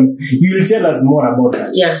 seconds. You will tell us more about that.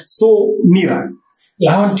 Yeah. So, Nira,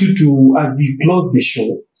 yes. I want you to, as we close the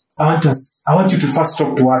show, I want you to first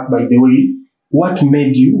talk to us, by the way, what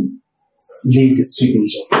made you leave the stripping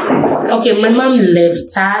job? Okay, my mom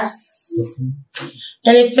left us.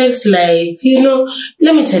 And I felt like,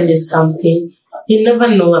 let me tell you something. You never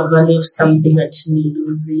know a value of something until you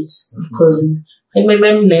lose it. Because when my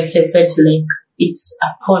mom left, I felt like it's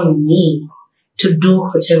upon me to do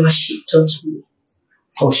whatever she taught me.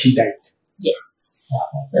 Oh, she died? Yes.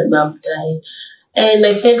 My mom died. And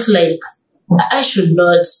I felt like I should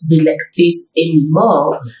not be like this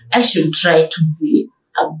anymore. I should try to be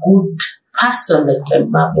a good person like my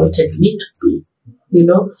mom wanted me to be.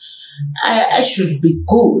 I should be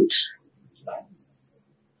good.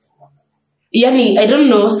 Yani, I don't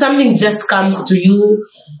know, something just comes to you.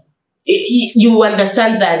 You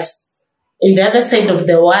understand that in the other side of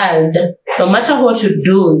the world, no matter what you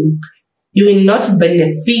do, you will not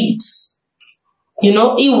benefit.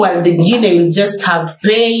 Hii world ingine, you just have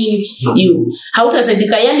pain. You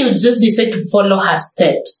just decide to follow her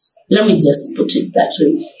steps. Let me just put it that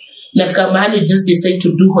way. Nafika mahali, you just decide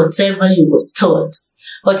to do whatever you was taught,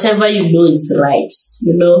 whatever you know is right.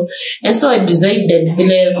 And so I decided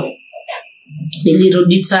vile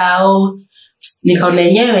nilirudi tao, nikaona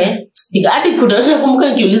yenyewe hadi kunaosha kumbuka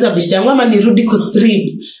nikiuliza bishti yangu ama nirudi kustrip.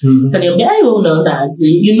 Kaniambia wewe unaona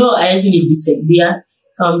aje? Haiwezi nibisaidia.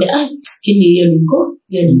 Kaniambia kini hiyo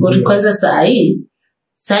niko kwanza saa hii.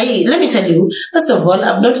 Let me tell you, first of all,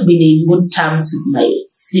 I've not been in good terms with my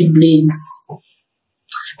siblings.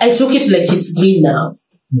 I took it like it's me now.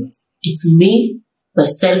 It's me,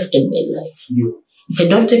 myself, and my life. If I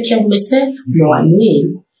don't take care of myself, no one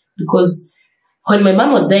will. Because when my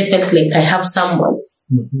mom was there, I felt like I have someone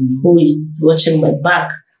who is watching my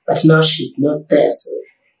back, but now she's not there, so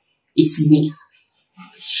it's me.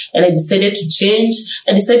 And I decided to change.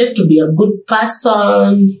 I decided to be a good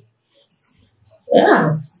person.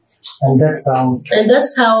 Yeah. And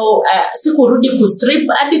that's how sikurudi kustrip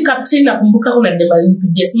hadi captain nakumbuka kuna dema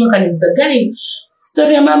nipigia simu kaniuliza gari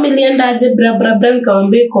story ya mama ilienda aje bra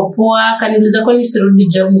nikamwambia iko poa, kaniuliza kwani sirudi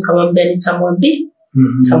job, nikamwambia nitamwambia.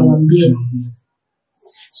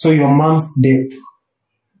 So your mom's death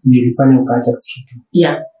nilifanya ukaacha stripping?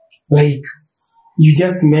 Yeah. Like you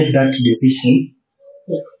just made that decision?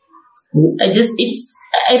 Yeah.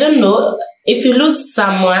 I don't know. If you lose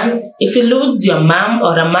someone, if you lose your mom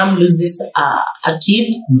or a mom loses a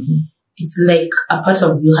kid, it's like a part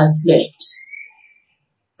of you has left.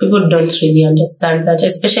 People don't really understand that,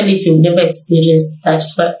 especially if you've never experienced that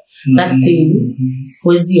thing.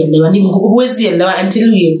 Huwezi elewa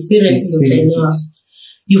until you experience it.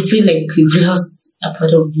 You feel like you've lost a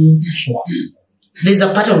part of you. Sure. There's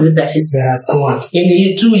a part of you that is gone. And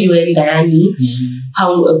you and Diane,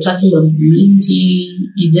 how I'm talking about minty,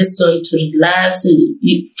 you just want to relax.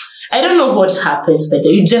 I don't know what happens, but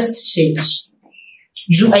you just change.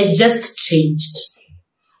 I just changed.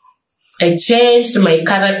 I changed my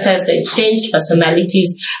characters, I changed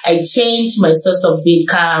personalities, I changed my source of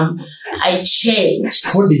income, I changed.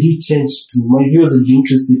 What did you change to? My viewers would be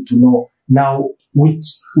interested to know now which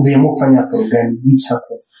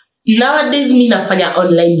hustle? Nowadays, me nafanya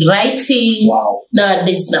online writing. Wow.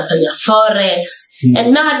 Nowadays, nafanya forex.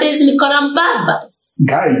 And nowadays, nikona mbabas.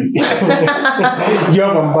 Guy. You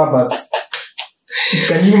have mbabas.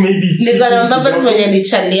 Can you maybe... Nikona mbabas mwenye ni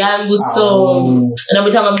chali yangu. So,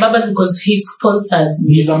 namwita mbabas because he sponsors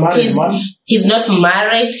me. He's a married man? He's not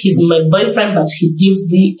married. He's my boyfriend, but he gives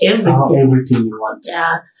me everything. Everything you want.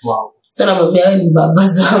 Yeah. Wow. So namwambia ni baba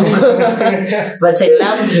zangu. But I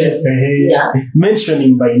love him. Yeah. Mention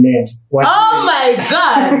him by name. Oh my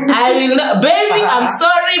God. I will not. Baby, I'm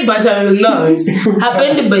sorry, but I will not.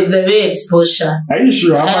 Happened by the way exposure. Are you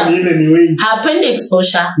sure? Happened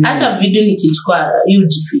exposure. Hata video nikichukua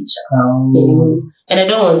huge feature. And I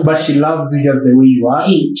don't want. But she loves you just the way you are.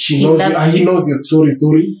 He knows you, and he knows your story.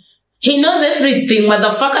 Sorry. He knows everything,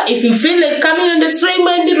 motherfucker. If you feel like coming in the stream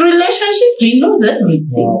and the relationship, he knows everything.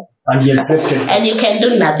 Wow. And he accepted it. And you can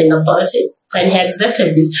do nothing about it. And he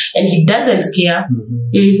accepted this. And he doesn't care.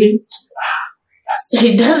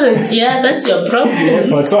 He doesn't care. That's your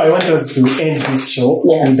problem. So I want us to end this show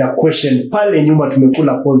with a question. Pale nyuma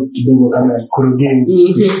tumekula pause kidogo kama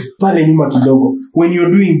kurugenzi. Pale nyuma kidogo. When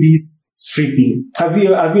you're doing this stripping, have you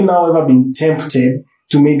now ever been tempted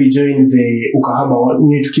to maybe join the ukahaba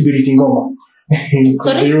kibiriti ngoma?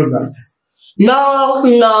 Sorry?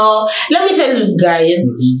 No. Let me tell you guys,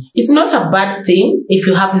 it's not a bad thing if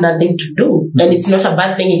you have nothing to do. And it's not a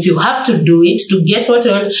bad thing if you have to do it to get what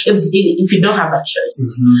you want, if you don't have a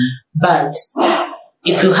choice. But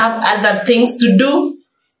if you have other things to do,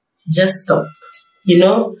 just stop. You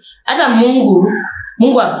know? Hata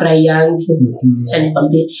Mungu afurahiangi.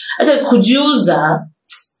 Hata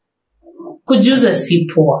kujiuza si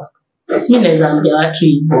poa. Mimi naweza ambia watu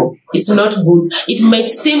hivyo. It's not good. It might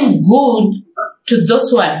seem good to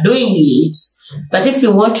those who are doing it, but if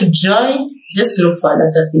you want to join, just look for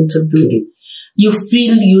another thing to do. You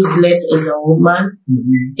feel useless as a woman.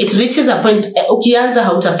 It reaches a point, ukianza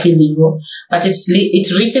hautafeel hivyo, but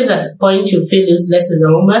it reaches a point you feel useless as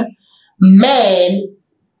a woman. Men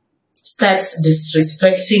starts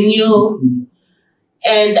disrespecting you,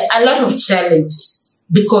 and a lot of challenges,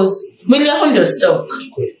 because mwili yako ndio stock.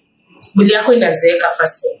 Mwili yako inazeeka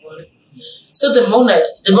first of all. So the more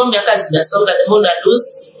miaka zinasonga, the more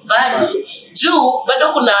lose value. Juu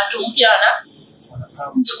bado kuna watu mpya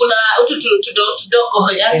kuna utu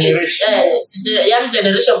tudogo young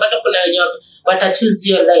generation bado kuna wenye wata choose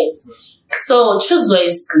your life. So choose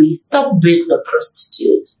wisely. Stop being a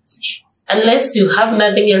prostitute. Unless you have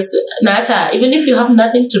nothing else to, even if you have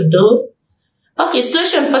nothing to do. Okay,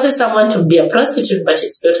 situation forces someone to be a prostitute, but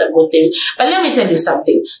it's not a good thing. But let me tell you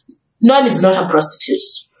something. No one is not a prostitute.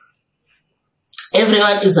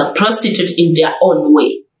 Everyone is a prostitute in their own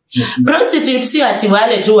way. Prostitute si ati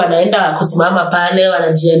wale tu wanaenda kusimama pale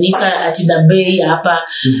wanajianika ati na bei hapa.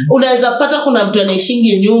 Unaweza pata kuna mtu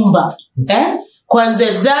anaishingi nyumba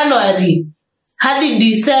kuanzia January hadi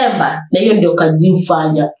December, na hiyo ndio kazi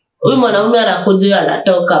ufanya. Huyu mwanaume anakuja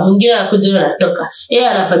anatoka, mwingine anakuja anatoka. Yeye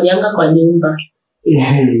anafanyanga kwa nyumba.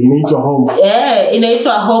 Inaitwa home.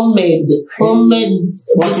 Inaitwa homemade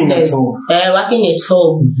business. Working at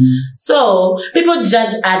home. So people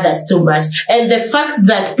judge others too much, and the fact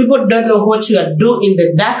that people don't know what you are doing in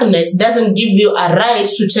the darkness doesn't give you a right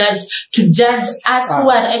to judge us who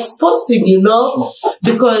are exposing, you know,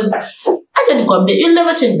 because you'll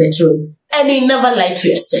never change the truth, and you never lie to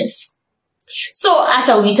yourself. So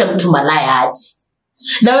hata uite mtu malaya aje,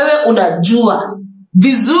 na wewe unajua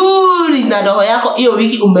vizuri na roho yako hiyo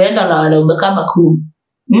wiki umeenda na wanaume kama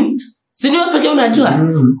 10. Si ndio pekee unajua?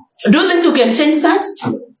 Do you think you can change that?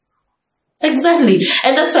 Exactly.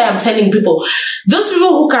 And that's why I'm telling people, those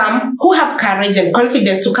people who have courage and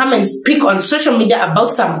confidence to come and speak on social media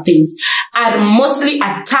about some things are mostly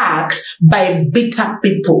attacked by bitter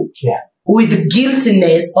people. with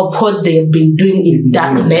guiltiness of what they've been doing in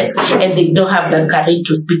darkness, and they don't have the courage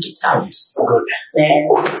to speak it out. Good.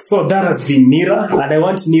 So that has been Nira, and I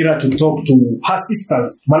want Nira to talk to her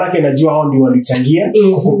sisters. Manake najua hao ndio walichangia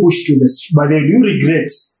kupush to the but they do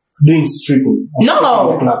regret doing stripping.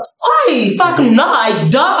 No. Why? Fuck no, I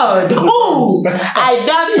don't. Oh, I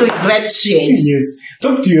don't regret shit. Yes.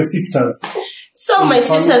 Talk to your sisters. So my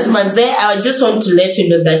sisters, Manze, I just want to let you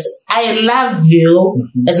know that I love you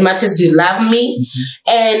as much as you love me,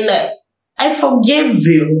 and I forgive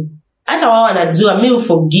you. Hata wao wanajua mi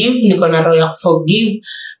forgive, niko na roho ya forgive,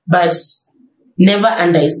 but never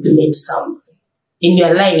underestimate someone in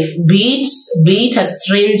your life, be it a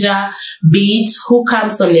stranger, be it who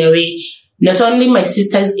comes on your way. Not only my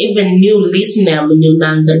sisters, even new listener when you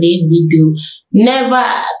naangalia video,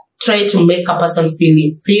 never try to make a person feel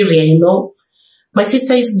inferior, you know. My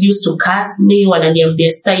sisters used to cast me,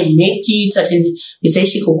 wananiambia stay make it, ati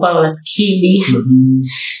nitaishi kukua maskini.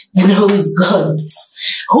 And who is God?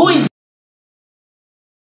 Who is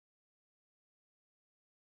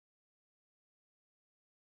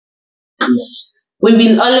we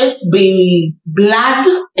will always be blood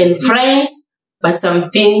and friends, but some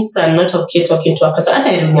things are not okay talking to a person.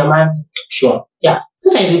 Sure. Yeah.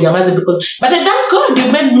 Because, but I thank God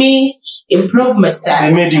you made me improve myself.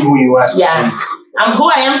 I made you who you are. Yeah. I'm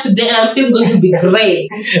who I am today, and I'm still going to be great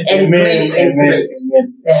and Amen. great and Amen. great.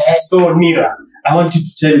 Amen. So Nira, I want you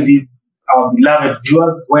to tell these our beloved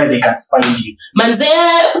viewers where they can find you. Manze,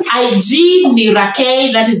 IG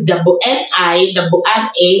Nirake, that is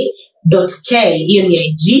NIRRA.K, hiyo ni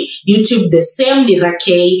IG. YouTube the same,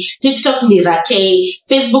 Nirake. TikTok Nirake.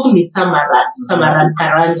 Facebook ni Samaran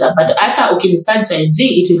Karanja. But after you can search IG,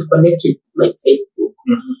 it will connect with my Facebook.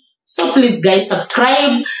 So please guys,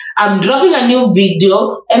 subscribe. I'm dropping a new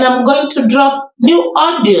video, and I'm going to drop new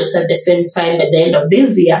audios at the same time at the end of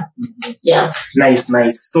this year. Yeah. Nice.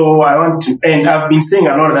 So I want to end. I've been saying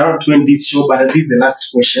a lot. I don't want to end this show, but this is the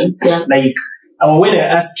last question. Yeah. Like, when I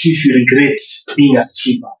asked you if you regret being a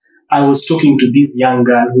stripper, I was talking to this young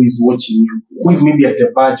girl who is watching you, who is maybe at the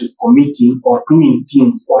verge of committing or doing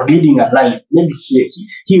things or leading a life. Maybe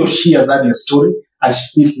he or she has heard your story, and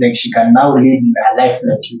she feels like she can now live a life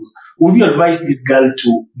like you. Would you advise this girl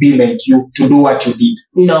to be like you, to do what you did?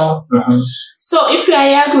 No. So if you're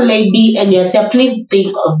a young lady and you're there, please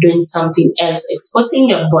think of doing something else. Exposing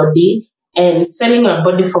your body and selling your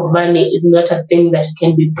body for money is not a thing that you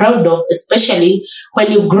can be proud of, especially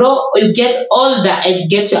when you grow, you get older and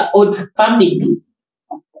get your own family.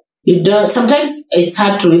 You don't. Sometimes it's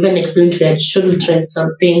hard to even explain to your children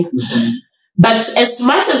some things. But as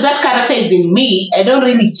much as that character is in me, I don't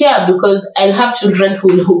really care because I'll have children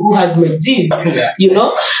who has my genes, you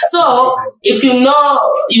know. So if you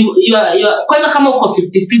know you're kwanza kama uko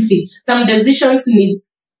 50-50, some decisions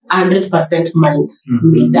needs 100% mind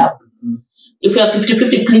made up. If you're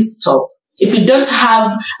 50-50, please stop. If you don't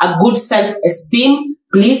have a good self-esteem,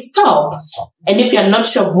 please stop. And if you're not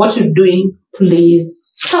sure of what you're doing, please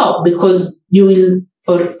stop, because you will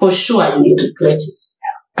for sure you will regret it.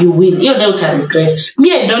 You will. You don't regret.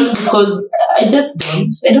 Me, I don't, because I just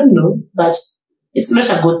don't. I don't know. But it's not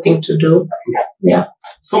a good thing to do. Yeah.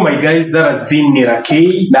 So my guys, that has been Nira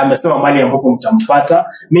K. Na amesema mali ambapo mtampata.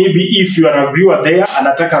 Maybe if you are a viewer there,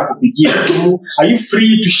 anataka kupigia simu, are you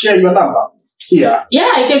free to share your number? Here.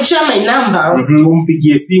 Yeah, I can share my number.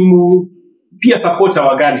 Umpigie simu. Pia support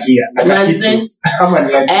our girl here.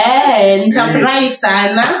 Nitafurahi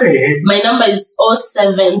sana. My number is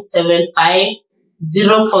 0775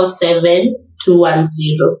 047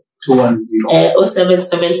 210.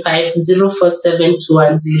 0775 047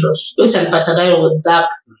 210. You can pata nayo WhatsApp.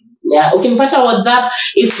 Yeah, you can pata WhatsApp.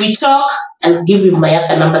 If we talk, I'll give you my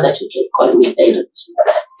other number that you can call me direct.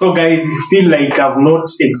 So guys, if you feel like I've not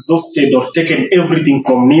exhausted or taken everything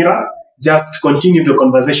from Nira, just continue the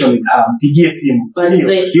conversation with her. Pigie simu.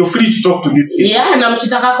 You're free to talk to this people. Yeah, na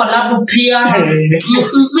mkitaka collab pia.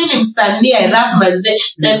 Mimi ni msanii, I rap manze.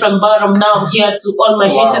 Start from bottom, now I'm here to all my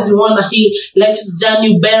haters who wanna hear life's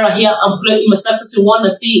journey better here. I'm flirting my success you wanna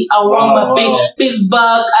see. I want my big peace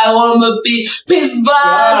back. I want my big peace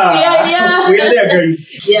back. Yeah. We are there,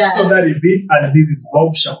 guys. Yeah. So that is it, and this is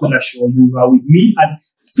Bob Shakwila Show. You are with me, and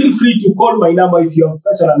feel free to call my number if you have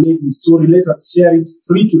such an amazing story. Let us share it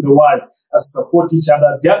free to the world as we support each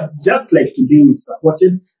other. Just like today we've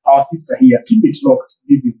supported our sister here. Keep it locked.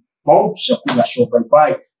 This is Bob Shakwila Show.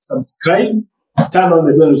 Bye-bye. Subscribe, turn on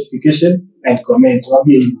the bell notification, and comment. Love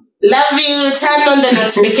you. Turn on the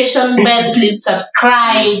notification bell. Please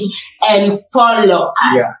subscribe and follow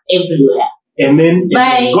us everywhere. Amen.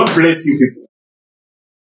 Bye. God bless you people.